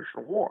declaration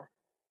of war.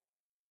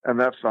 And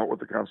that's not what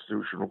the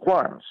Constitution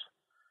requires.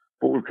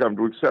 But we've come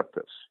to accept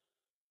this.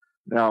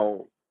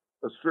 Now,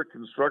 a strict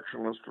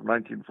constructionalist from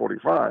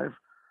 1945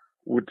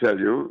 would tell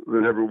you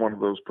that every one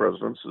of those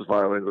presidents has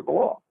violated the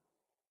law.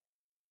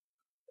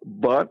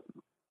 But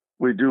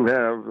we do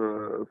have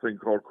a thing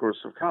called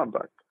course of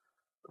conduct.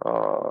 A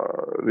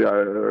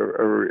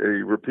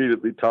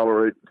repeatedly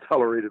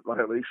tolerated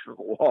violation of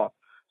the law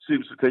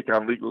seems to take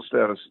on legal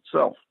status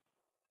itself.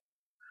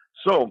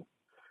 So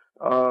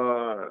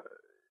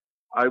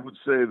I would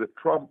say that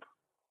Trump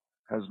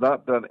has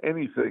not done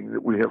anything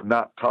that we have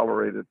not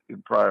tolerated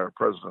in prior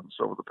presidents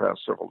over the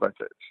past several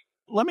decades.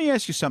 Let me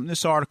ask you something.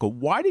 This article,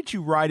 why did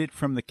you write it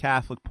from the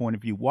Catholic point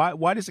of view?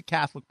 Why does a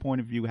Catholic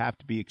point of view have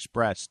to be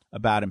expressed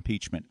about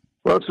impeachment?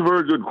 Well, that's a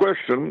very good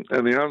question,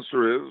 and the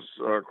answer is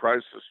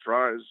Crisis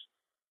tries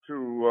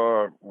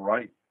to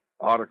write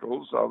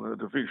articles,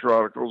 to feature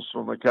articles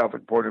from the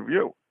Catholic point of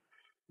view.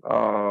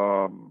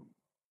 And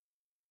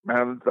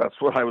that's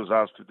what I was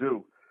asked to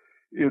do.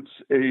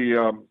 It's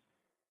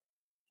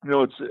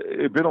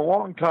it's been a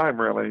long time,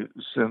 really,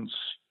 since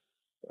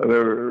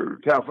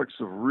Catholics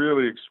have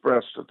really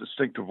expressed a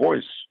distinctive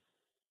voice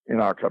in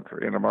our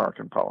country, in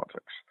American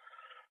politics.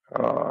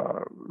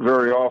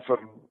 Very often,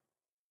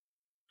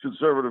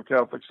 conservative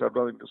Catholics have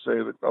nothing to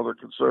say that other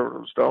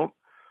conservatives don't.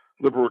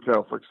 Liberal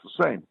Catholics the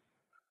same.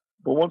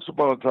 But once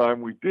upon a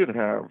time, we did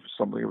have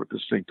something of a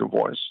distinctive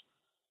voice.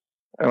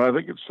 And I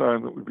think it's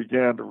time that we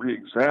began to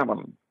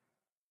re-examine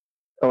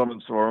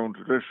elements of our own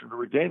tradition to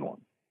regain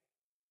one.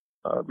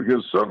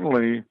 Because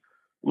certainly,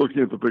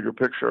 looking at the bigger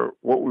picture,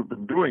 what we've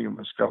been doing in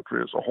this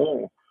country as a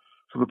whole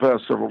for the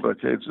past several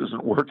decades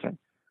isn't working.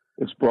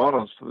 It's brought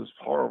us to this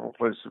horrible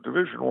place of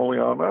division where we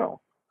are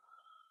now.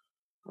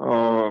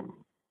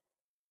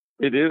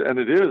 It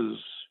is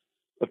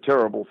a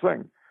terrible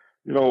thing.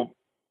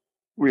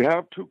 We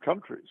have two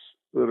countries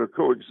that are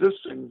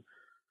coexisting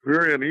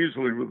very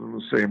uneasily within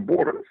the same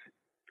borders.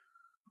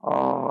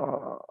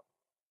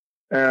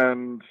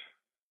 And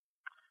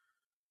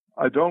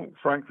I don't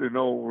frankly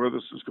know where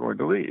this is going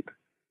to lead.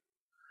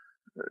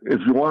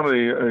 If you want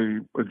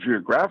a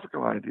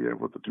geographical idea of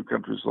what the two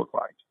countries look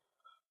like,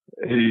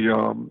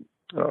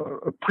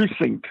 a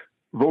precinct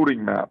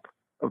voting map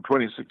of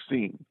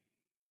 2016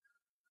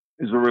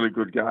 is a really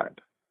good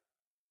guide.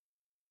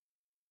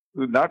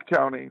 Not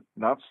county,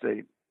 not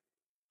state,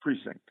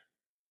 precinct.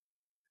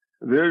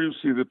 There you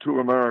see the two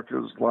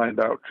Americas lined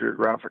out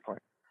geographically.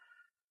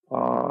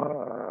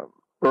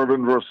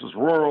 Urban versus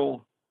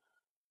rural,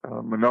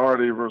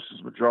 minority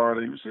versus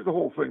majority. You see the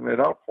whole thing laid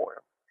out for you.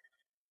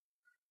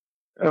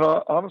 And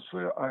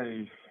honestly,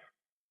 I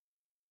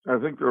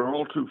think there are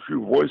all too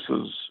few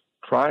voices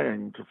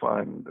trying to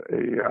find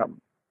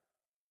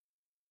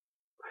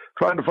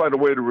a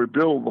way to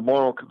rebuild the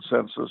moral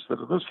consensus that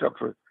in this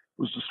country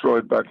was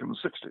destroyed back in the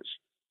 60s.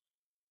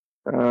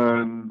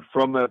 And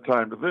from that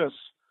time to this,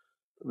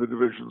 the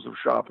divisions have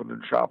sharpened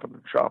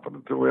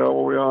until we are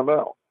where we are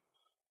now.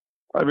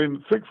 I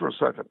mean, think for a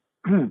second.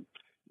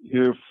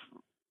 If,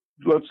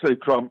 let's say,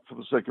 Trump, for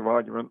the sake of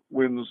argument,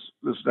 wins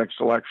this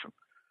next election,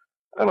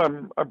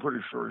 and I'm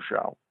pretty sure he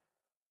shall,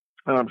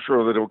 and I'm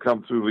sure that it'll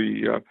come through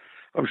the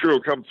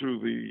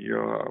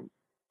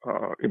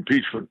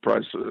impeachment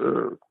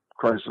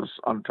crisis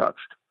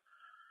untouched.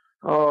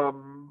 All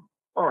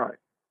right.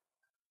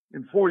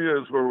 In 4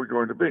 years, where are we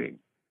going to be?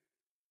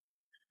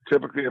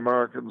 Typically,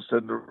 Americans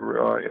tend to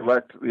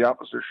elect the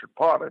opposition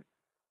party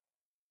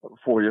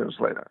 4 years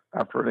later,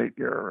 after an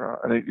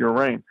 8-year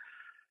reign.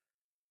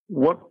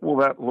 What will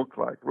that look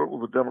like? What will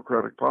the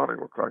Democratic Party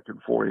look like in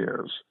 4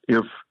 years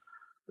if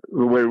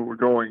the way we're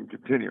going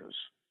continues?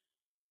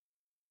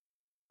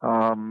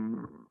 I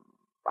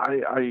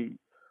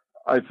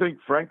think,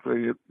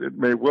 frankly, it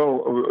may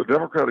well, a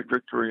Democratic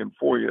victory in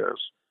 4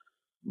 years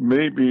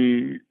may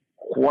have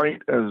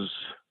quite as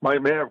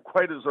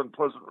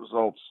unpleasant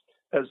results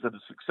as the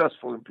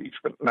successful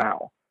impeachment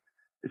now,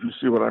 if you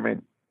see what I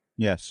mean.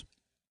 Yes.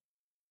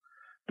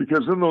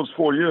 Because in those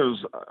 4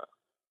 years,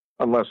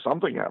 unless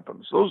something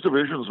happens, those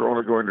divisions are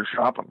only going to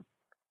sharpen.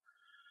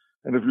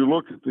 And if you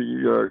look at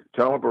the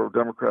caliber of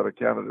Democratic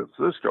candidates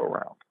this go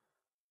around,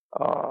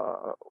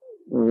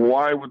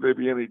 why would they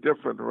be any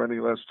different or any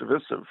less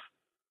divisive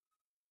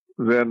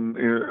than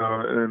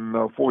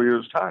in 4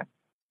 years' time?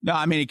 No,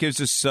 I mean, it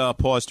gives us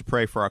pause to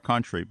pray for our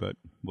country, but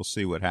we'll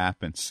see what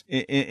happens.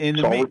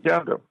 That's all we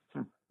can do.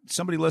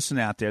 Somebody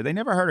listening out there, they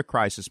never heard of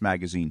Crisis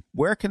Magazine.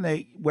 Where can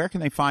they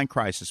find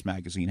Crisis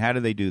Magazine? How do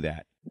they do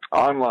that?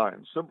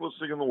 Online, simplest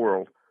thing in the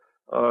world.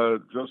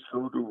 Just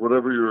go to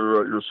whatever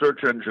your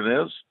search engine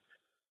is,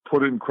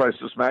 put in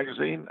Crisis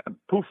Magazine, and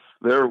poof,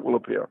 there it will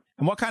appear.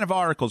 And what kind of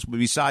articles,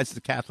 besides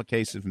the Catholic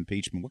case of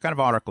impeachment, what kind of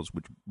articles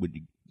would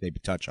they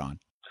touch on?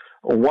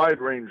 A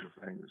wide range of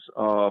things.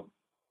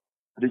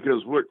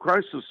 Because what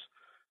Crisis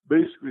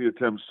basically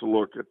attempts to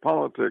look at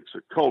politics,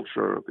 at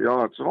culture, at the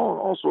arts, and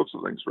all sorts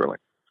of things, really.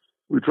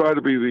 We try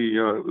to be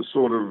the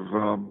sort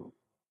of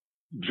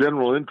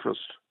general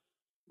interest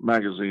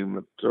magazine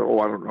that,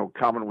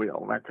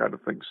 Commonweal and that kind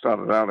of thing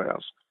started out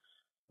as.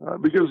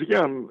 Because,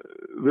 again,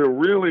 there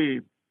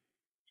really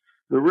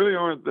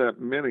aren't that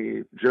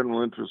many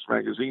general interest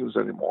magazines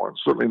anymore, and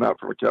certainly not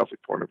from a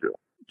Catholic point of view.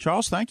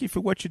 Charles, thank you for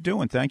what you're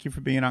doing. Thank you for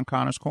being on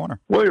Connor's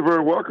Corner. Well, you're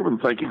very welcome, and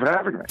thank you for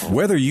having me.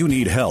 Whether you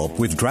need help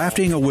with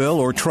drafting a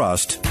will or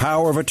trust,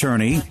 power of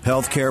attorney,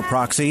 healthcare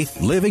proxy,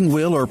 living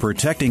will, or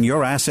protecting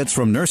your assets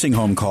from nursing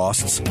home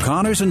costs,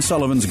 Connors &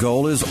 Sullivan's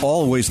goal is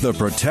always the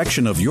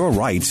protection of your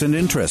rights and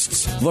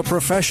interests. The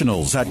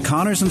professionals at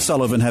Connors &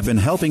 Sullivan have been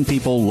helping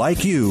people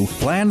like you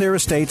plan their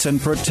estates and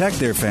protect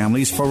their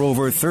families for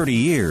over 30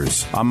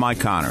 years. I'm Mike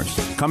Connors.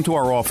 Come to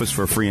our office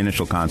for a free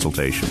initial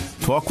consultation.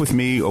 Talk with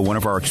me or one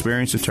of our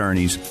experienced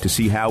attorneys to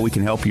see how we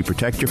can help you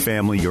protect your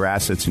family, your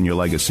assets, and your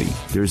legacy.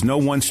 There is no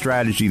one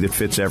strategy that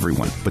fits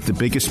everyone, but the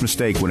biggest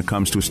mistake when it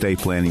comes to estate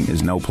planning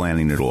is no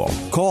planning at all.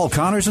 Call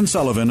Connors &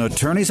 Sullivan,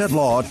 attorneys at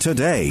law,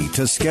 today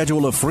to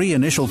schedule a free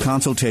initial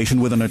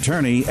consultation with an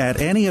attorney at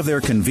any of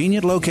their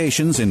convenient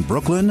locations in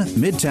Brooklyn,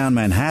 Midtown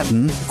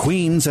Manhattan,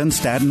 Queens, and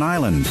Staten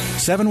Island.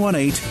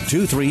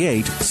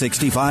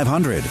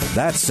 718-238-6500.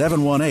 That's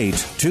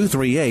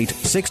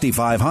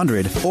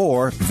 718-238-6500,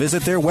 or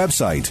visit their website,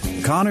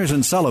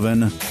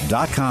 ConnorsandSullivan.com.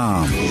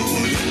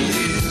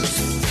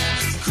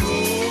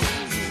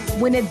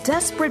 When a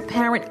desperate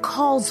parent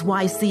calls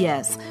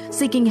YCS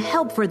seeking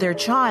help for their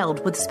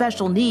child with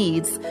special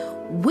needs,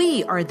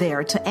 we are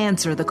there to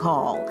answer the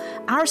call.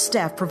 Our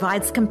staff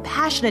provides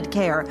compassionate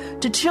care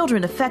to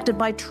children affected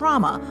by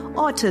trauma,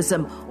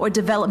 autism, or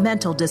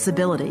developmental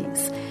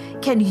disabilities.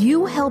 Can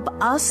you help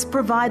us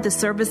provide the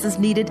services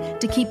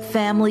needed to keep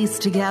families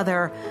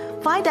together?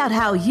 Find out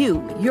how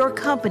you, your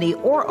company,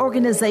 or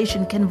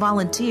organization can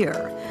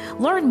volunteer.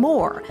 Learn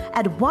more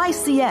at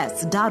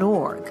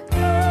ycs.org.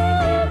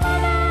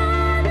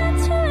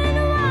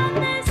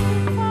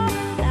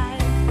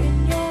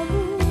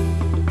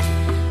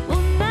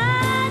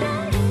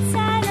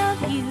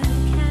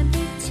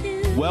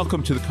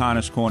 Welcome to the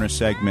Connor's Corner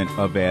segment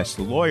of Ask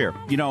the Lawyer.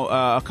 You know,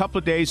 a couple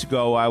of days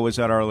ago, I was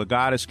at our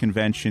Legatus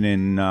convention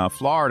in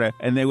Florida,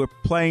 and they were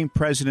playing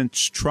President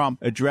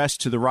Trump's address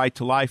to the Right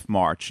to Life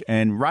March.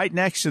 And right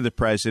next to the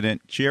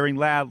president, cheering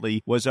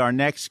loudly, was our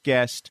next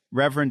guest,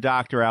 Reverend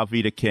Dr.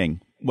 Alveda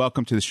King.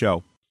 Welcome to the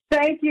show.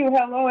 Thank you.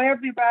 Hello,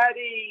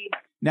 everybody.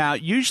 Now,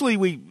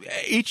 usually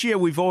each year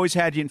we've always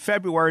had you in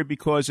February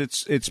because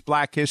it's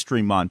Black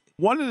History Month.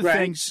 One of the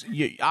things,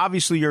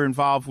 obviously you're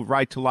involved with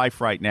Right to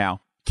Life right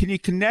now. Can you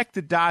connect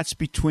the dots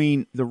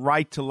between the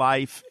Right to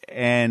Life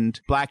and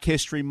Black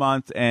History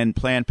Month and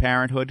Planned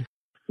Parenthood?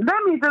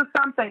 Let me do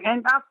something,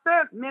 and I've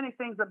said many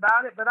things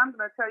about it, but I'm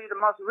going to tell you the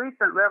most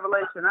recent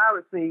revelation I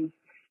received.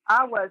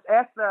 I was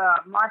at the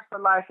March for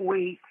Life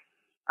week.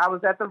 I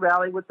was at the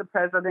rally with the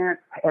president,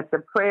 at the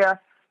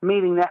prayer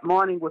meeting that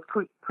morning with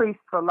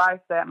Priests for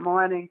Life that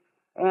morning,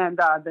 and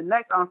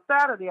on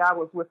Saturday I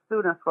was with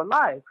Students for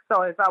Life.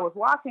 So as I was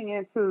walking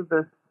into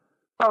the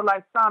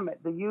Pro-Life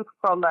Summit, the Youth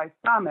Pro-Life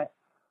Summit,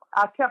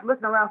 I kept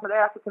looking around for the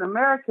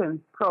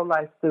African-American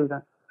pro-life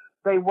students.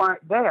 They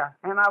weren't there.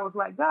 And I was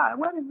like, God,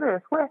 what is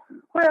this? Where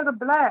are the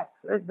blacks?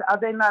 Are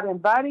they not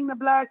inviting the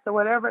blacks or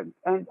whatever?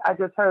 And I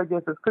just heard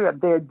this is clear.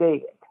 They're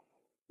dead.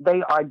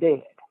 They are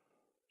dead.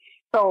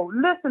 So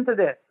listen to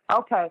this.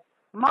 Okay.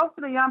 Most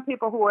of the young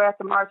people who were at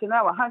the march, and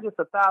there were hundreds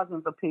of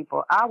thousands of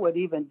people, I would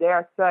even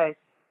dare say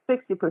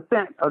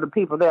 60% of the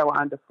people there were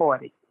under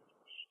 40.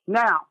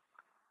 Now,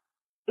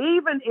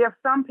 even if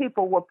some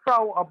people were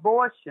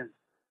pro-abortion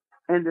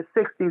in the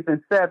 60s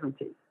and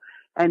 70s,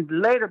 and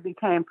later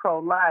became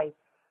pro-life,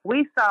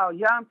 we saw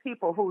young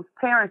people whose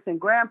parents and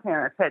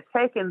grandparents had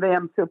taken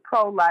them to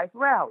pro-life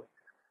rallies.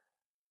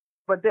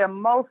 But they're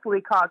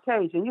mostly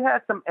Caucasian. You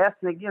had some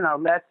ethnic,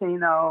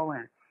 Latino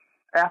and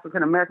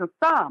African American,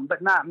 some,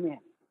 but not many.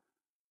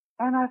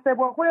 And I said,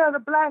 well, where are the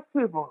black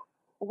people?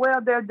 Well,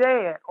 they're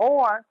dead.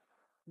 Or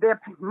their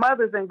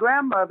mothers and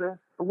grandmothers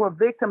were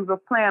victims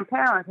of Planned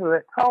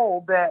Parenthood,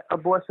 told that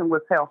abortion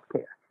was health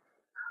care.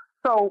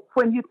 So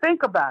when you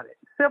think about it,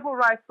 civil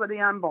rights for the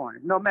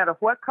unborn, no matter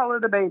what color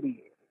the baby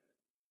is.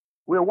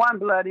 We're one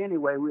blood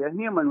anyway. We're a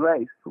human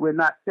race. We're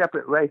not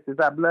separate races.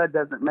 Our blood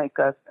doesn't make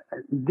us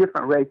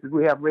different races.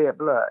 We have red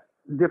blood,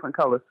 different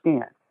color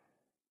skin.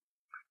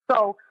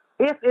 So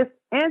if it's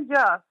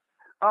unjust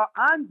or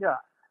unjust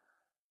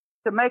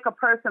to make a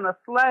person a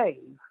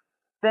slave,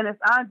 then it's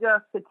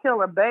unjust to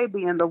kill a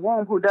baby in the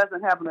womb who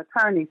doesn't have an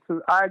attorney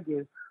to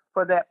argue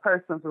for that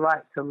person's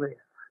right to live.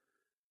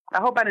 I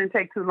hope I didn't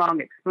take too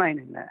long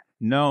explaining that.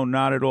 No,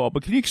 not at all.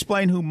 But can you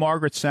explain who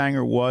Margaret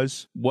Sanger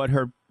was, what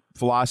her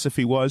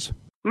philosophy was?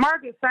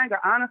 Margaret Sanger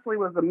honestly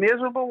was a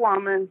miserable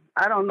woman.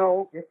 I don't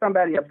know if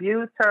somebody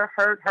abused her,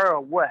 hurt her,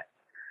 or what.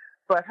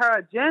 But her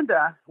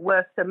agenda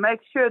was to make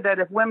sure that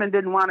if women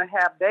didn't want to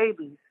have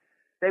babies,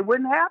 they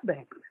wouldn't have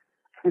babies.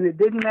 And it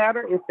didn't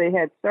matter if they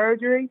had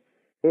surgery,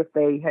 if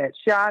they had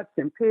shots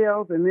and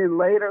pills, and then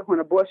later when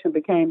abortion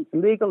became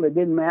legal, it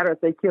didn't matter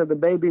if they killed the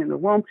baby in the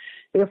womb.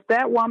 If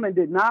that woman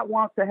did not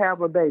want to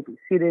have a baby,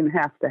 she didn't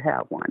have to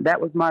have one.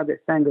 That was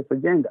Margaret Sanger's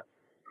agenda.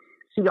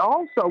 She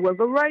also was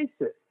a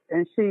racist,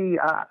 and she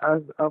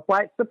a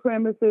white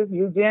supremacist,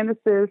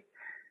 eugenicist,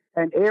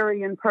 an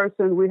Aryan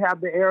person. We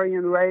have the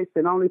Aryan race,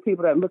 and only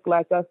people that look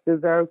like us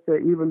deserve to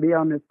even be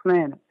on this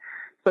planet.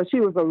 So she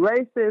was a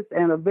racist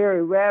and a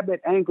very rabid,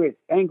 angry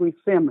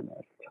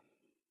feminist.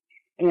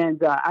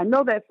 And I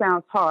know that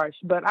sounds harsh,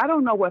 but I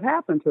don't know what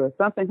happened to her.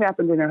 Something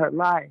happened in her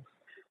life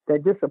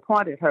that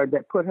disappointed her,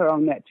 that put her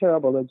on that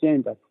terrible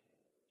agenda.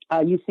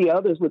 You see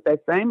others with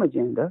that same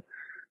agenda,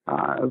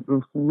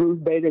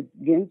 Ruth Bader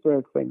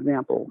Ginsburg, for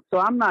example. So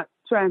I'm not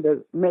trying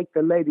to make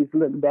the ladies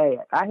look bad.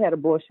 I had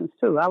abortions,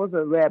 too. I was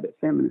a rabid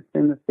feminist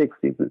in the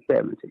 60s and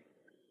 70s.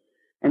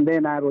 And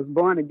then I was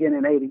born again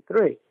in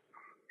 83.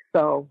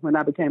 So when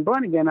I became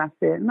born again, I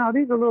said, no,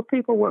 these are little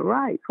people with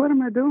rights. What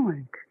am I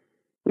doing?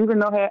 Even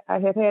though I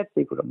had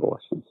secret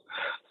abortions.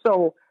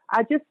 So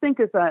I just think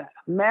it's a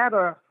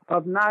matter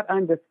of not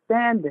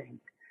understanding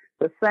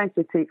the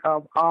sanctity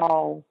of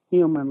all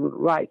human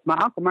rights. My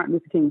Uncle Martin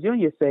Luther King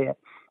Jr. said,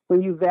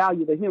 when you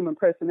value the human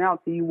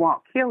personality, you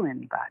won't kill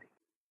anybody.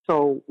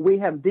 So we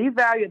have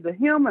devalued the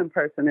human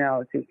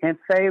personality in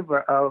favor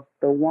of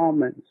the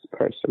woman's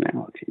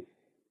personality.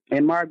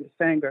 And Margaret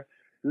Sanger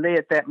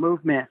led that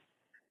movement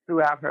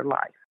throughout her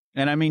life.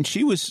 And I mean,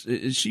 she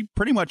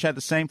pretty much had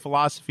the same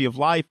philosophy of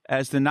life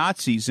as the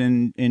Nazis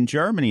in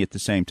Germany at the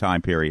same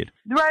time period.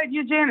 Right,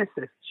 eugenics.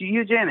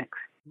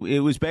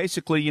 It was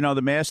basically,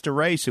 the master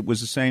race. It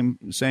was the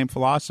same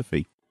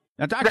philosophy.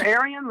 Now, the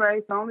Aryan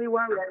race, only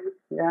one race.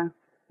 Yeah,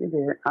 she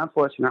did,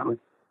 unfortunately.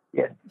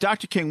 Yeah.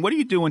 Dr. King, what are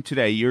you doing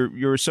today?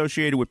 You're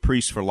associated with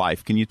Priests for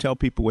Life. Can you tell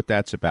people what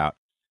that's about?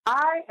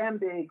 I am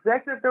the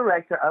executive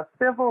director of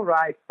Civil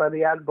Rights for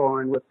the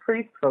Unborn with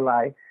Priests for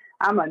Life.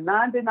 I'm a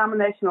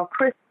non-denominational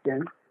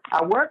Christian.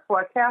 I work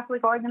for a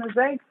Catholic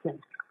organization.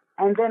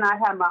 And then I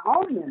have my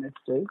own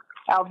ministry,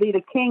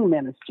 Alveda King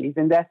Ministries,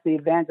 and that's the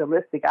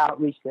evangelistic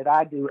outreach that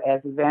I do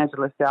as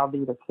Evangelist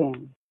Alveda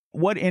King.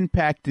 What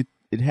impact did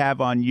it have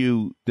on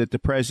you that the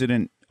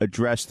president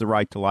addressed the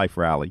Right to Life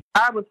rally?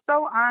 I was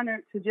so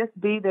honored to just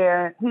be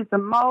there. He's the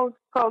most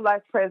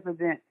pro-life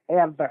president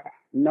ever.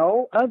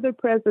 No other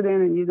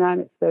president in the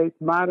United States,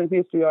 modern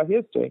history or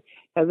history,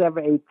 has ever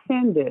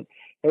attended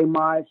a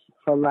March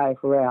for Life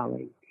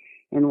rally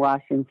in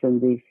Washington,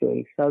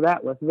 D.C. So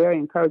that was very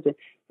encouraging.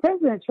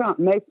 President Trump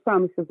makes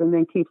promises and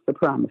then keeps the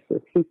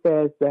promises. He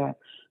says that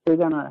they're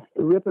going to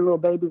rip little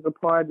babies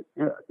apart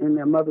in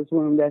their mother's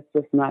womb. That's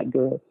just not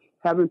good.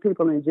 Having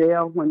people in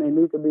jail when they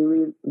need to be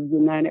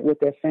reunited with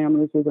their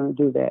families, we're going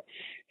to do that.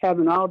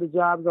 Having all the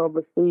jobs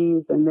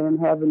overseas and then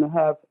having to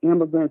have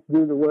immigrants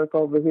do the work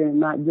over here and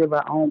not give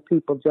our own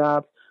people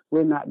jobs,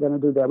 we're not going to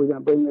do that. We're going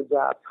to bring the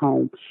jobs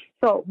home.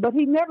 So, but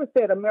he never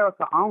said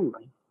America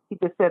only. He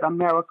just said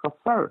America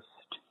first.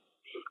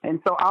 And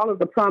so all of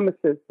the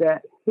promises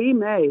that he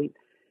made,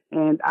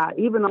 and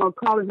even on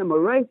calling him a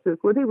racist,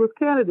 when he was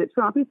candidate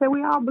Trump, he said,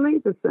 we all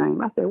believe the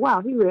same. I said,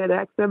 wow, he read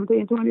Acts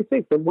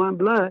 17:26, of one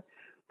blood,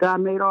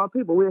 God made all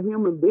people. We're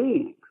human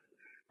beings.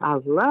 I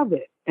love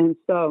it. And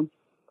so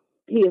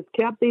he has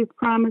kept these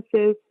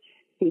promises.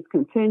 He's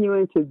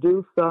continuing to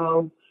do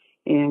so.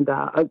 And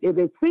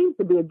it seems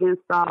to be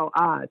against all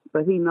odds,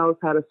 but he knows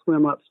how to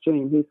swim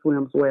upstream. He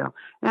swims well.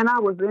 And I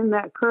was in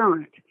that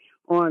current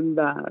on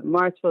the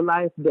March for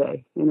Life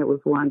Day, and it was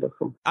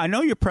wonderful. I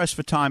know you're pressed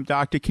for time,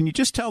 Doctor. Can you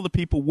just tell the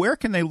people, where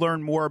can they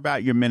learn more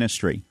about your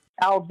ministry?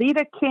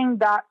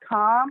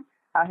 AlvedaKing.com.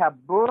 I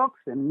have books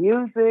and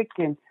music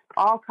and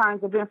all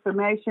kinds of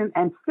information,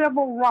 and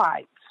civil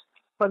rights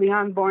for the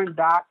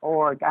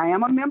unborn.org. I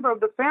am a member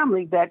of the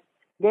family that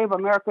gave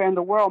America and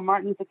the world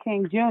Martin Luther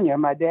King Jr.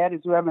 My dad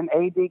is Reverend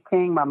A.D.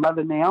 King, my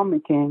mother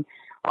Naomi King,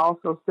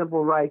 also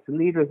civil rights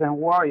leaders and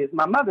warriors.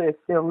 My mother is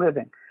still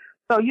living.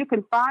 So you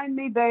can find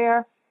me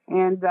there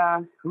and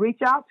reach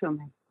out to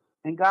me.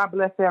 And God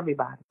bless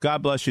everybody.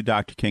 God bless you,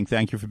 Dr. King.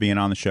 Thank you for being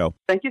on the show.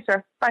 Thank you,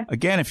 sir. Bye.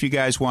 Again, if you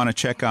guys want to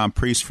check on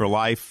Priest for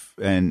Life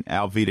and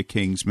Alveda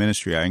King's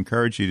ministry, I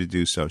encourage you to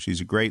do so.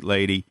 She's a great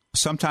lady.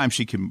 Sometimes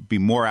she can be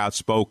more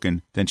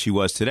outspoken than she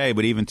was today,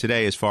 but even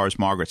today, as far as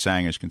Margaret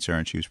Sanger is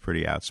concerned, she was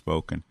pretty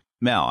outspoken.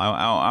 Mel,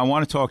 I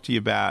want to talk to you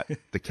about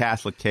the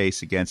Catholic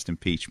case against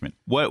impeachment.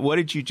 What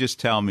did you just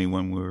tell me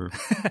when we were,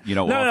 off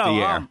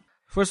the air?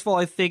 First of all,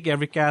 I think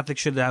every Catholic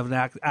should have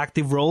an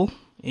active role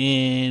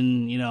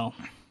in,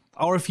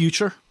 our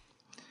future.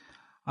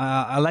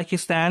 I like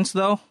his stance,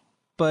 though,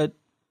 but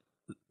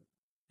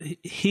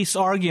his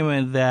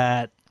argument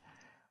that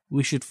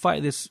we should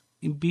fight this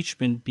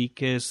impeachment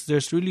because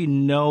there's really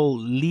no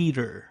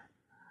leader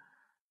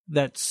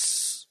that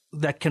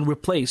can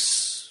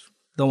replace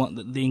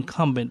the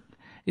incumbent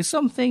is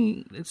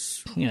something.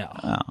 It's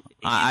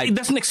it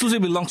doesn't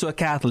exclusively belong to a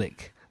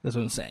Catholic. That's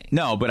what I'm saying.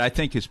 No, but I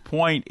think his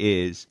point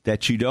is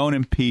that you don't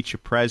impeach a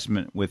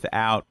president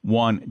without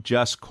one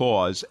just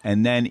cause.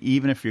 And then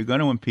even if you're going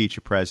to impeach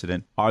a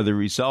president, are the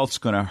results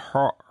going to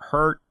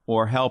hurt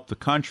or help the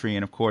country?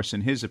 And, of course,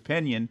 in his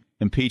opinion,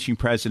 impeaching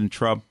President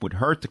Trump would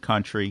hurt the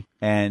country.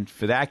 And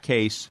for that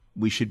case,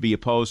 we should be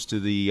opposed to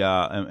the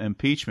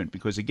impeachment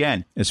because,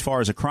 again, as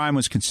far as a crime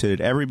was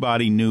considered,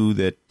 everybody knew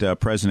that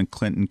President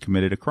Clinton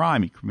committed a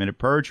crime. He committed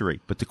perjury.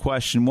 But the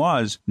question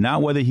was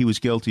not whether he was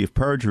guilty of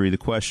perjury. The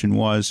question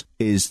was,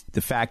 is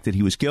the fact that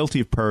he was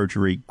guilty of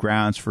perjury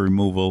grounds for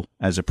removal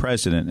as a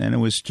president? And it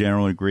was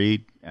generally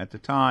agreed at the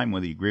time,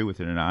 whether you agree with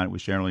it or not, it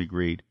was generally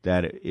agreed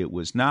that it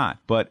was not.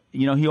 But,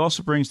 he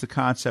also brings the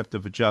concept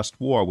of a just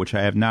war, which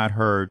I have not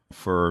heard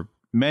for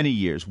many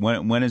years.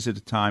 When is it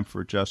a time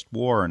for a just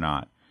war or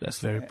not? That's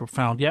very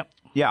profound. Yep.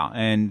 Yeah.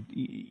 And,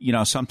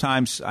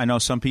 sometimes I know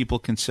some people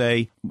can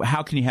say,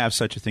 how can you have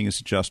such a thing as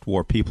a just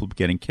war? People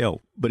getting killed.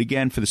 But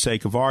again, for the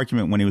sake of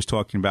argument, when he was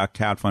talking about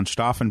Count von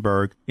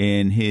Stauffenberg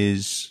in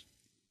his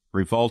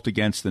revolt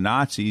against the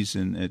Nazis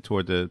and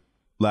toward the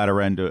latter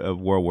end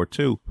of World War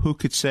II, who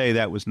could say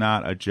that was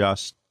not a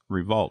just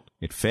revolt?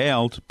 It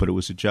failed, but it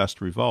was a just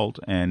revolt.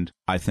 And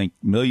I think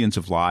millions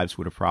of lives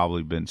would have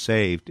probably been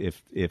saved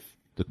if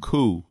the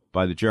coup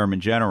by the German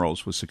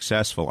generals was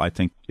successful. I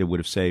think it would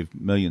have saved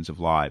millions of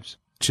lives.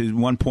 To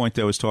one point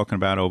that I was talking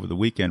about over the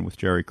weekend with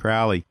Jerry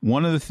Crowley,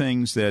 one of the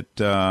things that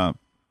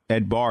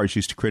Ed Barge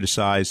used to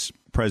criticize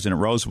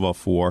President Roosevelt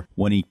for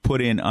when he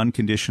put in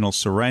unconditional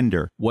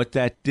surrender, what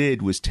that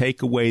did was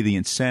take away the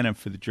incentive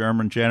for the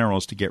German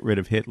generals to get rid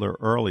of Hitler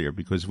earlier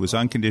because it was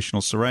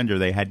unconditional surrender.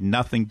 They had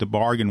nothing to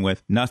bargain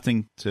with,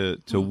 nothing to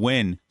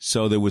win.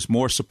 So there was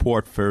more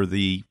support for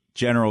the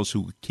generals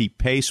who would keep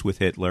pace with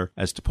Hitler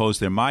as opposed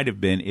there might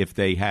have been if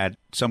they had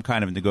some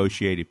kind of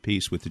negotiated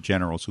peace with the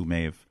generals who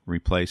may have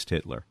replaced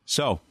Hitler.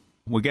 So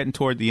we're getting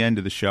toward the end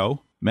of the show.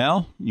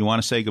 Mel, you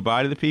want to say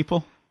goodbye to the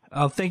people?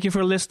 Thank you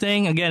for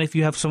listening. Again, if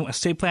you have some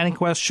estate planning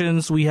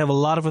questions, we have a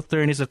lot of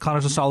attorneys at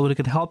Connors & Sullivan who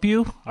can help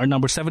you. Our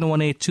number is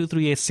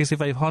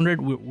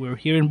 718-238-6500. We're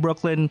here in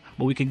Brooklyn,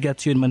 but we can get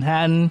to you in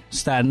Manhattan,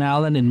 Staten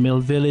Island, in Mill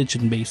Village,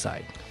 and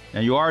Bayside. Now,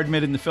 you are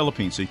admitted in the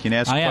Philippines, so you can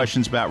ask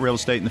questions about real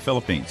estate in the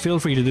Philippines. Feel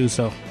free to do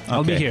so.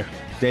 I'll be here.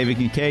 David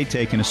Kincaid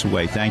taking us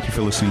away. Thank you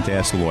for listening to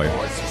Ask the Lawyer.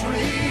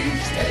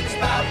 Heads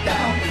bowed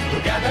down.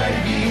 We're gathered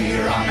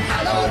here on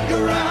hallowed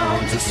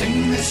ground to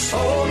sing this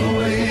soul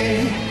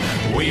away.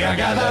 We are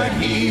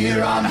gathered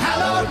here on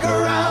hallowed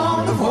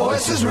ground. The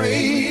voices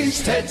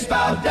raised, heads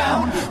bowed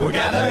down. We're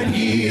gathered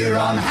here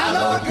on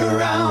hallowed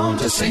ground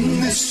to sing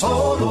this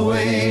soul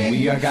away.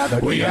 We are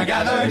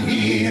gathered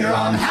here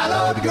on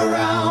hallowed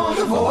ground.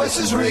 The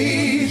voices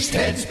raised,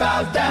 heads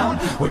bowed down.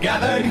 We're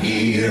gathered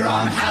here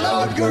on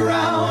hallowed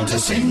ground to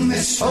sing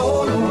this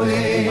soul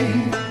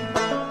away.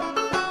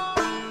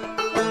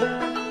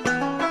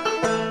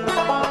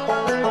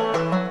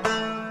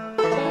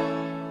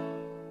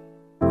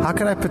 How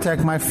can I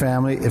protect my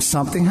family if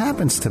something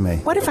happens to me?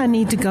 What if I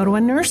need to go to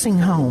a nursing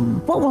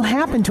home? What will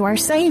happen to our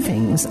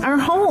savings, our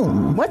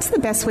home? What's the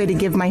best way to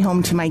give my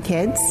home to my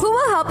kids? Who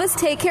will help us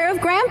take care of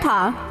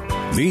Grandpa?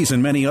 These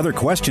and many other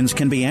questions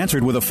can be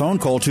answered with a phone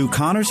call to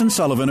Connors &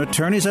 Sullivan,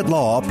 Attorneys at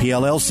Law,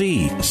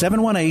 PLLC,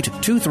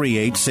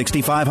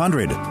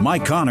 718-238-6500.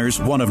 Mike Connors,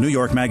 one of New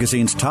York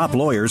Magazine's top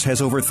lawyers,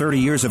 has over 30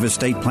 years of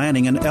estate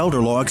planning and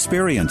elder law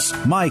experience.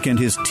 Mike and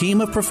his team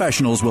of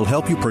professionals will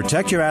help you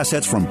protect your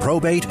assets from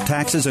probate,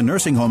 taxes, and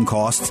nursing home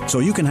costs so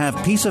you can have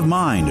peace of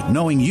mind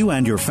knowing you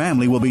and your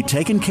family will be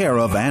taken care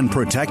of and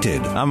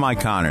protected. I'm Mike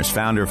Connors,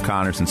 founder of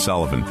Connors &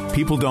 Sullivan.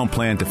 People don't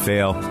plan to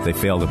fail, they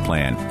fail to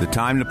plan. The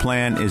time to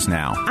plan is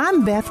now.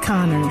 I'm Beth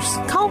Connors.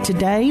 Call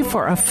today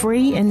for a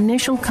free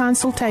initial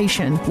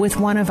consultation with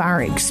one of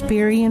our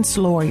experienced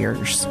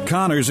lawyers.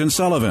 Connors &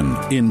 Sullivan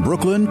in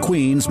Brooklyn,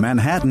 Queens,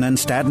 Manhattan, and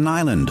Staten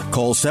Island.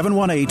 Call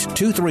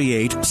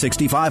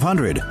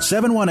 718-238-6500,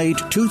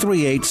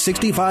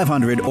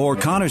 718-238-6500 or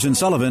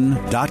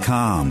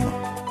ConnorsandSullivan.com.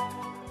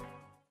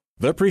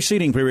 The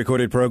preceding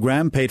pre-recorded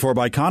program paid for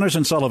by Connors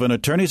 & Sullivan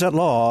Attorneys at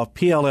Law,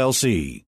 PLLC.